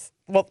pants.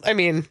 Well, I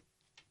mean,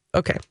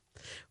 okay.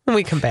 When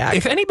we come back.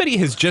 If anybody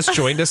has just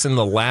joined us in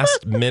the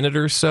last minute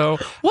or so,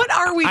 what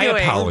are we doing? I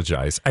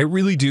apologize. I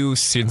really do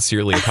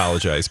sincerely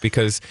apologize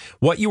because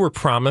what you were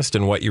promised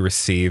and what you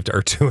received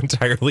are two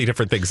entirely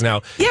different things.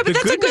 Now, yeah, but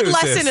that's a good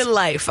lesson in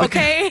life,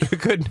 okay? The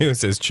good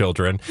news is,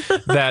 children,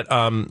 that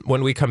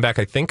when we come back,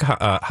 I think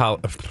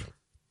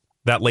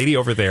that lady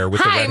over there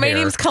with the red hair. Hi, my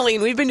name's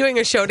Colleen. We've been doing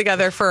a show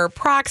together for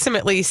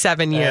approximately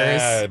 7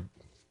 years.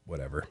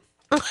 Whatever.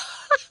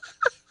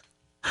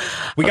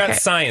 We got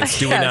science,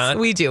 do we not?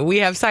 We do. We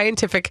have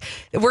scientific.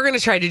 We're going to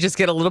try to just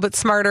get a little bit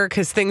smarter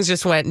because things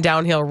just went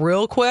downhill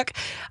real quick.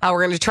 We're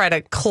going to try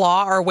to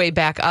claw our way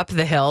back up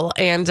the hill,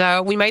 and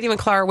we might even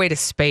claw our way to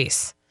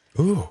space.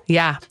 Ooh.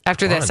 Yeah.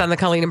 After this on the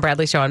Colleen and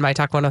Bradley Show on My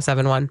Talk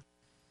 107.1.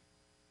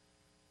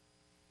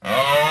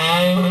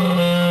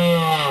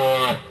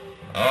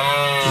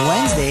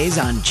 Wednesdays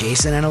on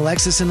Jason and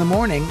Alexis in the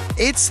Morning,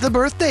 it's the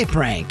birthday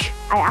prank.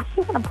 I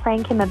actually want to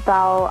prank him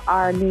about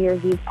our New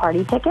Year's Eve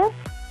party tickets.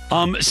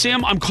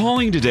 Sam, I'm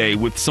calling today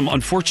with some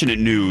unfortunate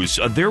news.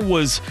 There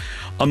was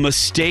a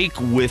mistake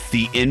with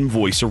the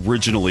invoice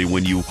originally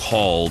when you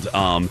called.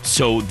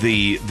 So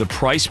the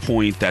price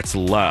point that's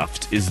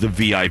left is the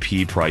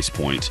VIP price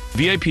point.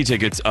 VIP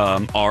tickets are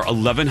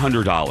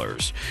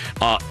 $1,100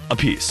 a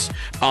piece.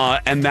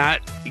 And that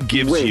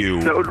gives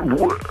you... So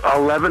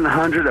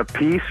 $1,100 a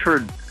piece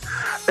for...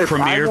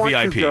 Premier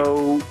VIP.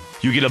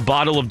 You get a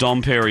bottle of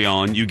Dom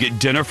Perignon, you get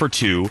dinner for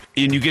two,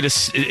 and you get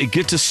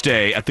to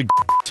stay at the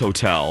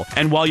hotel.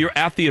 And while you're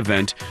at the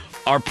event,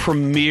 our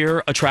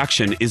premier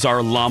attraction is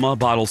our llama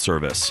bottle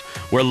service,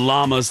 where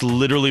llamas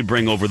literally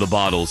bring over the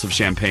bottles of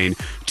champagne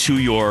to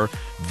your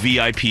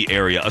VIP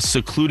area, a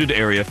secluded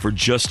area for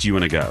just you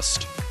and a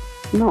guest.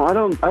 No, I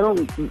don't.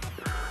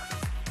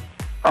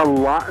 A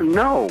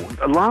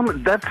llama,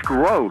 that's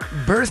gross.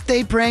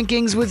 Birthday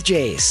prankings with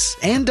Jace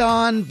and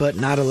Dawn, but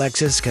not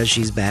Alexis because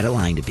she's bad at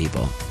lying to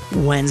people.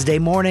 Wednesday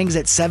mornings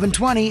at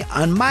 7:20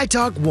 on My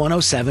Talk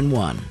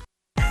 107.1.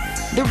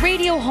 The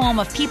radio home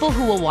of people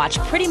who will watch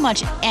pretty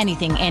much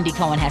anything Andy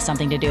Cohen has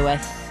something to do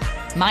with.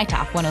 My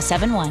Talk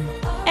 107.1.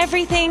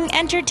 Everything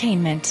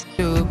entertainment.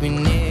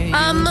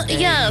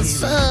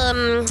 Yes.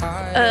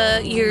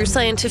 Your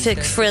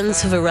scientific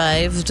friends have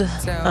arrived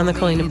on the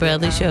Colleen and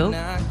Bradley Show.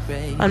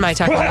 On My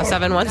Talk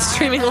 107.1,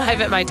 streaming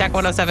live at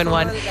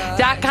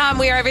MyTalk1071.com.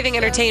 We are Everything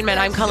Entertainment.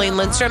 I'm Colleen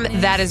Lindstrom.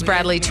 That is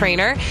Bradley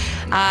Trainer.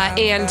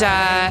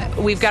 And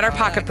we've got our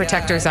pocket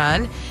protectors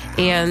on.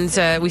 And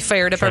we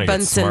fired up our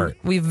Bunsen.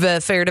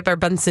 We've fired up our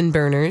Bunsen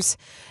burners.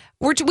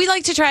 We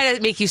like to try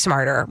to make you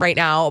smarter right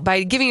now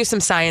by giving you some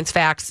science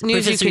facts,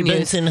 news Professor you can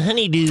Benson, use.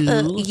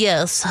 Honeydew.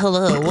 Yes,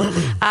 hello.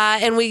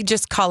 And we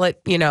just call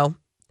it,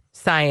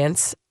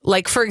 science.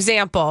 Like, for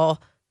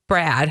example,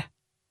 Brad,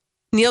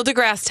 Neil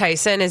deGrasse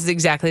Tyson is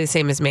exactly the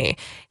same as me.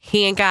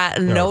 He ain't got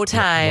no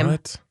time.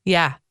 What?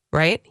 Yeah,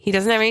 right? He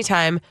doesn't have any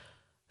time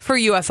for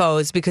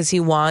UFOs because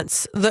he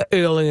wants the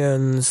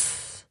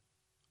aliens.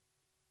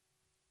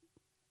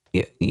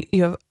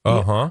 You have...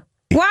 Uh-huh.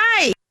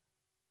 Why?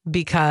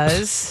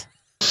 Because...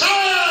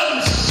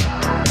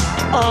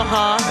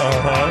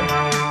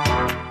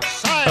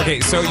 Okay,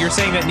 so you're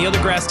saying that Neil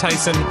deGrasse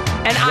Tyson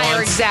and I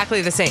are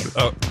exactly the same.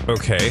 Oh,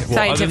 okay.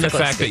 Well, other than the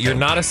fact that you're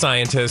not a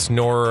scientist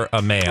nor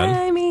a man.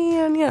 I mean,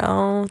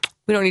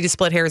 we don't need to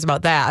split hairs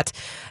about that.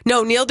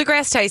 No, Neil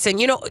deGrasse Tyson,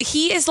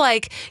 he is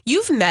like,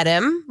 you've met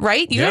him,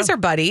 right? You guys are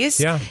buddies.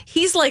 Yeah.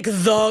 He's like the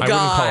guy. I wouldn't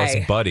call us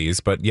buddies,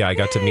 but yeah, I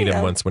got to meet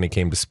him once when he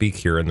came to speak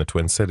here in the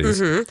Twin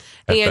Cities. Mm-hmm.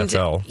 At And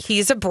Bethel.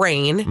 he's a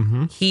brain.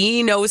 Mm-hmm.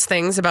 He knows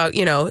things about,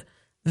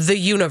 the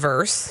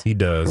universe. He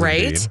does,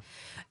 right? indeed.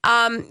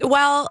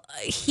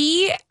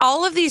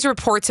 All of these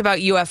reports about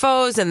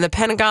UFOs and the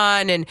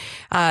Pentagon and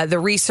the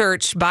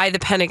research by the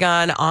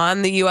Pentagon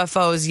on the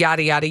UFOs,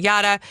 yada, yada,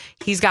 yada,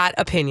 he's got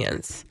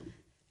opinions.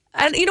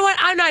 And you know what?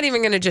 I'm not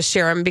even going to just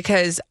share them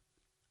because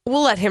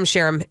we'll let him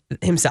share them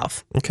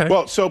himself. Okay.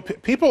 Well, so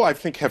people, I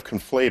think, have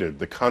conflated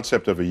the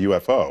concept of a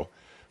UFO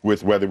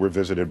with whether we're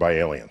visited by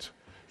aliens.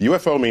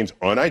 UFO means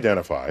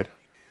unidentified,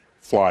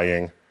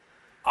 flying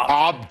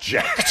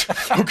object.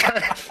 Okay?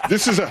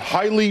 This is a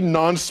highly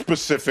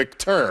nonspecific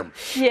term.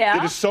 Yeah.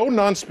 It is so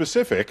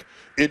nonspecific,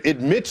 it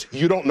admits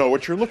you don't know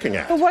what you're looking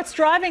at. But what's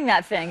driving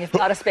that thing if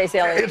not a space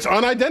alien? It's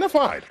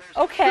unidentified.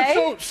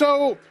 Okay.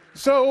 So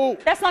So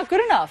that's not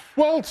good enough.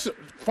 Well, so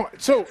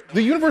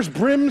the universe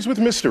brims with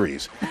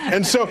mysteries.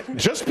 And so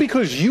just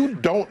because you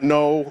don't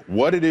know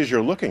what it is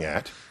you're looking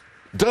at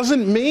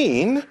doesn't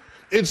mean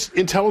it's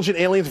intelligent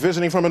aliens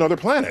visiting from another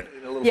planet.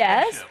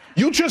 Yes.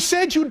 You just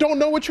said you don't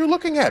know what you're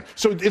looking at.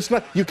 So it's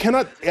not, you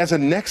cannot, as a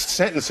next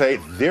sentence, say,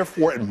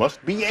 therefore it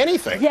must be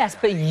anything. Yes,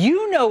 but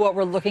you know what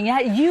we're looking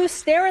at. You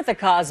stare at the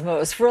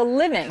cosmos for a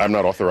living. I'm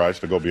not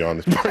authorized to go beyond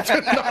this part.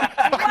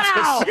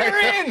 Wow, you're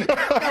in.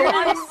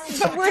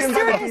 But we're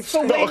serious.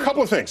 But No, a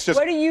couple of things. Just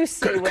what do you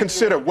see?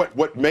 Consider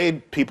what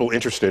made people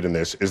interested in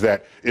this is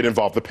that it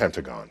involved the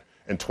Pentagon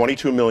and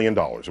 $22 million,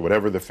 or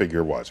whatever the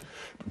figure was.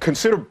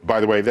 Consider, by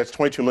the way, that's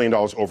 $22 million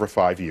over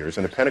 5 years,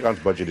 and the Pentagon's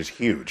budget is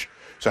huge.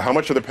 So how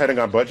much of the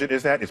Pentagon budget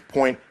is that? It's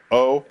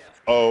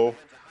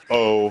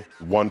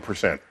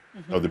 0.0001%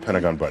 of the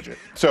Pentagon budget.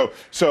 So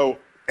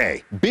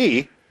A.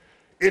 B,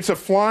 it's a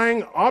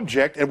flying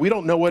object, and we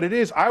don't know what it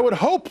is. I would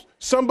hope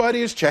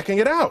somebody is checking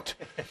it out.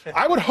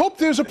 I would hope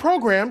there's a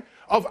program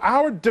of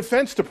our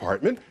Defense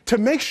Department to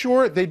make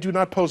sure they do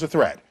not pose a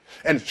threat.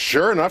 And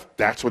sure enough,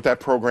 that's what that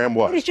program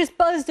was. But it's just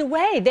buzzed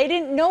away. They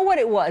didn't know what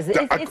it was.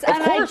 Of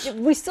course.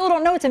 We still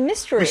don't know. It's a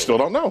mystery. We still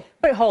don't know.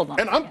 But hold on.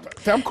 And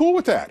I'm cool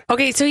with that.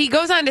 Okay, so he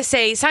goes on to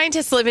say,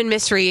 scientists live in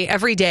mystery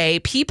every day.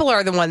 People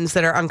are the ones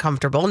that are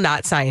uncomfortable,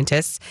 not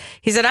scientists.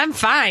 He said, I'm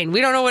fine.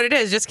 We don't know what it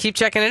is. Just keep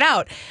checking it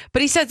out.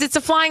 But he says, it's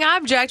a flying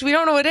object. We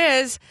don't know what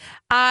it is.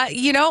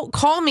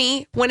 Call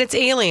me when it's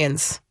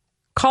aliens.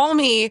 Call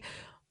me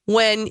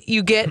when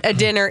you get a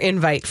dinner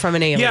invite from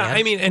an alien. Yeah,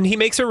 I mean, and he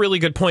makes a really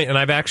good point. And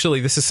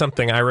this is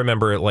something I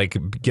remember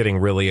like getting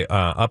really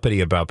uppity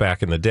about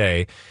back in the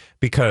day,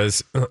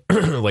 because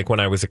like when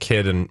I was a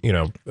kid, and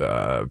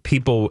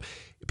people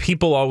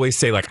always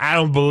say like, I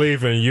don't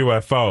believe in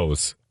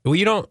UFOs. Well,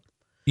 you don't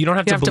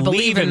have to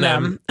believe in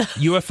them.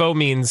 UFO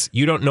means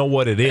you don't know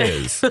what it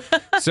is.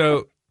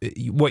 So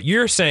what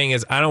you're saying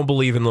is, I don't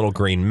believe in little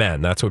green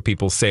men. That's what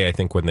people say, I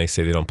think, when they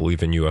say they don't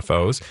believe in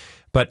UFOs.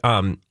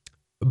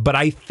 But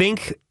I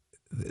think,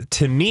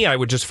 to me, I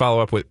would just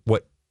follow up with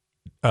what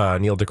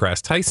Neil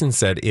deGrasse Tyson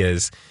said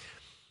is,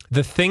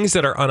 the things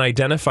that are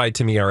unidentified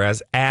to me are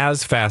as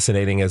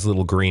fascinating as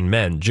little green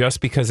men. Just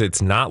because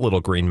it's not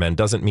little green men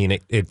doesn't mean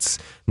it's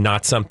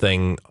not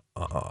something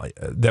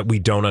that we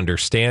don't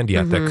understand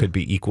yet that could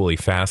be equally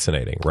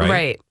fascinating,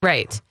 right?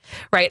 Right.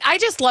 I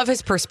just love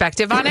his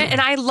perspective on it,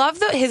 and I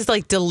love his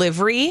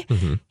delivery.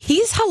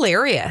 He's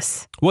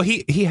hilarious. Well,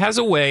 he has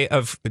a way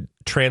of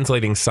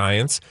translating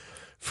science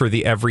for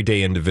the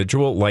everyday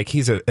individual. Like,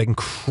 he's an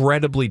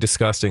incredibly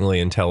disgustingly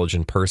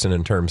intelligent person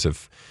in terms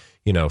of,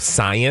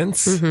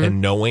 science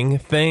and knowing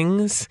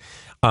things,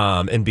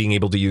 and being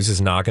able to use his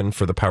noggin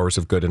for the powers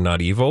of good and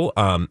not evil.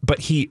 But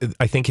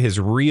I think his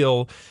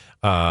real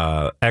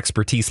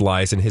expertise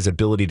lies in his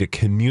ability to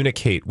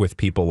communicate with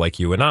people like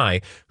you and I,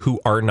 who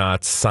are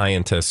not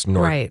scientists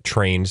nor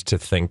trained to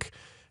think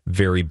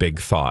very big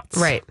thoughts.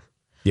 Right.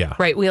 Yeah.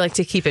 Right. We like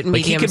to keep it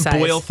medium size. He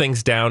could boil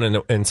things down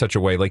in such a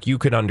way, like you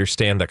could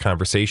understand that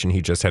conversation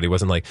he just had. He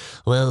wasn't like,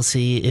 well,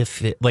 see,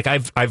 if it, like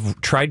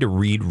I've tried to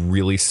read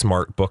really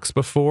smart books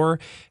before,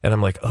 and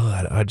I'm like,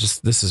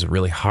 this is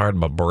really hard.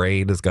 My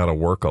brain has got to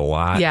work a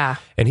lot. Yeah.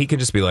 And he could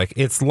just be like,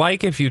 it's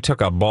like if you took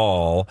a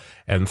ball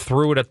and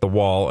threw it at the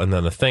wall, and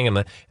then the thing,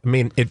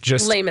 it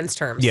just layman's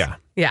terms. Yeah.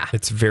 Yeah.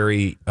 It's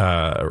very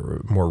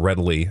more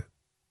readily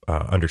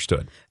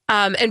understood.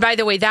 And by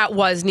the way, that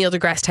was Neil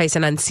deGrasse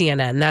Tyson on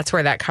CNN. That's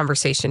where that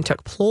conversation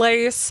took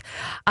place.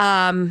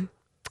 But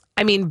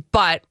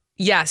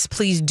yes,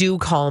 please do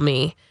call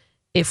me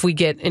if we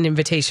get an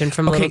invitation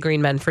from Little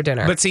Green Men for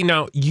dinner. But see,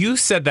 now you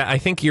said that. I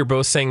think you're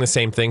both saying the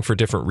same thing for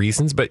different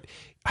reasons, but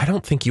I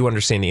don't think you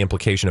understand the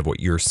implication of what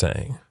you're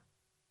saying.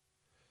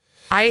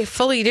 I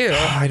fully do.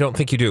 I don't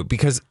think you do,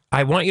 because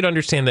I want you to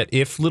understand that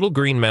if Little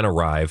Green Men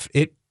arrive,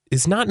 it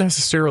is not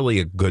necessarily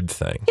a good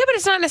thing. Yeah, but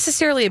it's not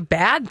necessarily a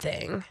bad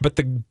thing. But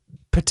the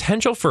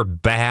potential for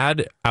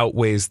bad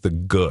outweighs the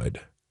good.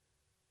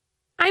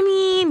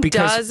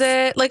 Does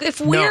it? Like, if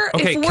we're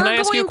going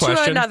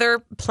to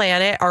another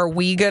planet, are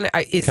we going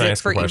to? Is it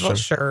for evil?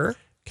 Sure.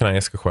 Can I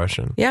ask a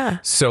question? Yeah.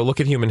 So look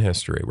at human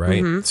history,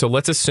 right? Mm-hmm. So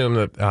let's assume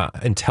that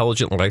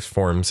intelligent life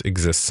forms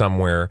exist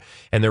somewhere,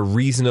 and they're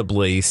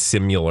reasonably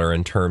similar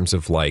in terms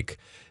of like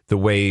the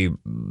way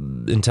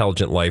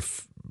intelligent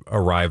life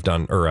arrived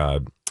on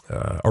or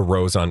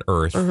arose on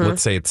Earth. Mm-hmm.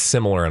 Let's say it's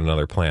similar on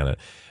another planet.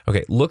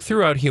 Okay, look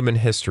throughout human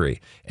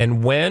history,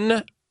 and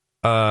when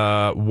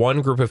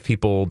one group of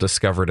people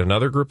discovered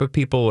another group of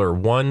people, or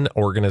one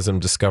organism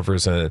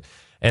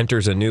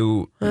enters a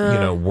new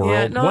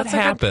world, what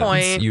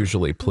happens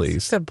usually,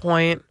 please? That's a good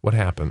point. What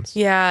happens?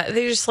 Yeah,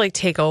 they just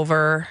take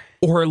over.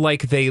 Or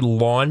they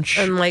launch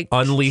and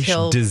unleash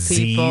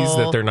disease people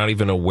that they're not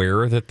even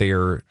aware that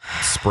they're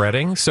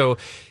spreading. So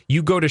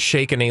you go to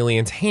shake an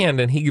alien's hand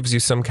and he gives you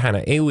some kind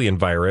of alien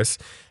virus,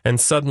 and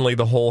suddenly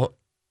the whole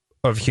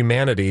of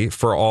humanity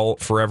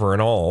forever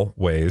and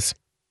always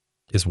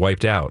is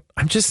wiped out.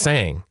 I'm just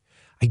saying,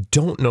 I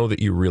don't know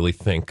that you really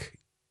think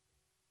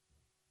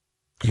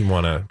you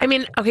want to.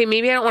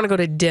 Maybe I don't want to go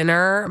to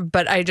dinner,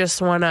 but I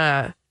just want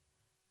to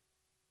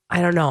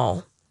I don't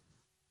know,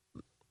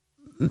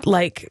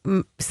 like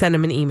send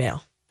them an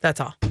email. That's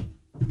all.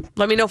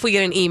 Let me know if we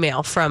get an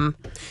email from.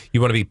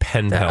 You want to be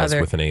pen pals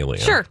with an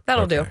alien? Sure,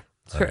 that'll do.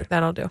 Sure, right.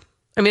 That'll do.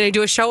 I mean, I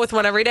do a show with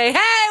one every day.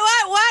 Hey,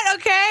 what?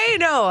 Okay,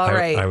 no, all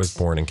right. I was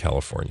born in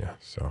California,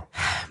 so.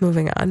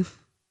 Moving on.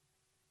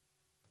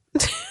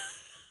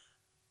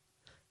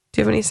 Do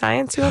you have any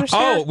science you want to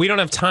share? Oh, we don't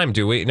have time,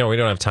 do we? No, we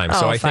don't have time.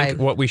 So I think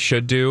what we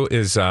should do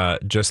is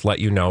just let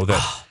you know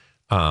that.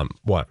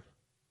 What?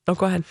 Oh,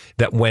 go ahead.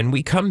 That when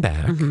we come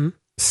back,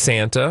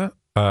 Santa,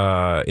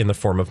 in the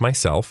form of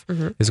myself,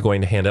 is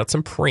going to hand out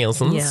some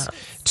presents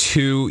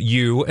to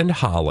you and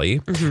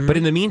Holly. But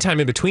in the meantime,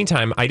 in between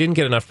time, I didn't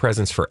get enough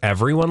presents for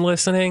everyone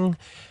listening.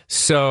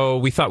 So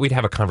we thought we'd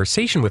have a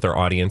conversation with our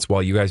audience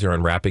while you guys are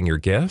unwrapping your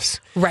gifts.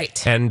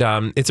 Right. And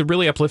it's a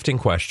really uplifting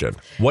question.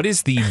 What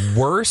is the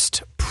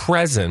worst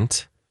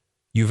present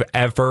you've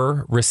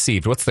ever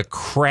received? What's the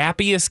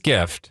crappiest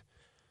gift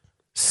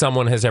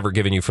someone has ever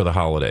given you for the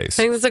holidays?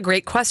 I think that's a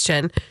great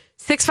question.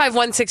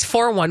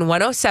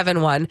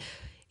 651-641-1071.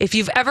 If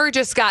you've ever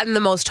just gotten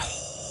the most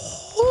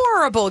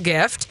horrible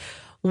gift,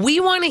 we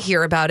want to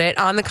hear about it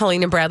on the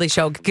Colleen and Bradley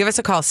Show. Give us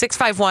a call,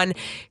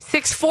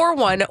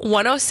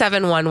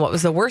 651-641-1071. What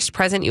was the worst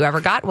present you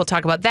ever got? We'll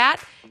talk about that.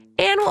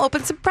 And we'll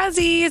open some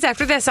prezzies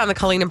after this on the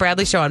Colleen and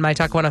Bradley Show on My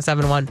Talk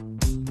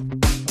 1071.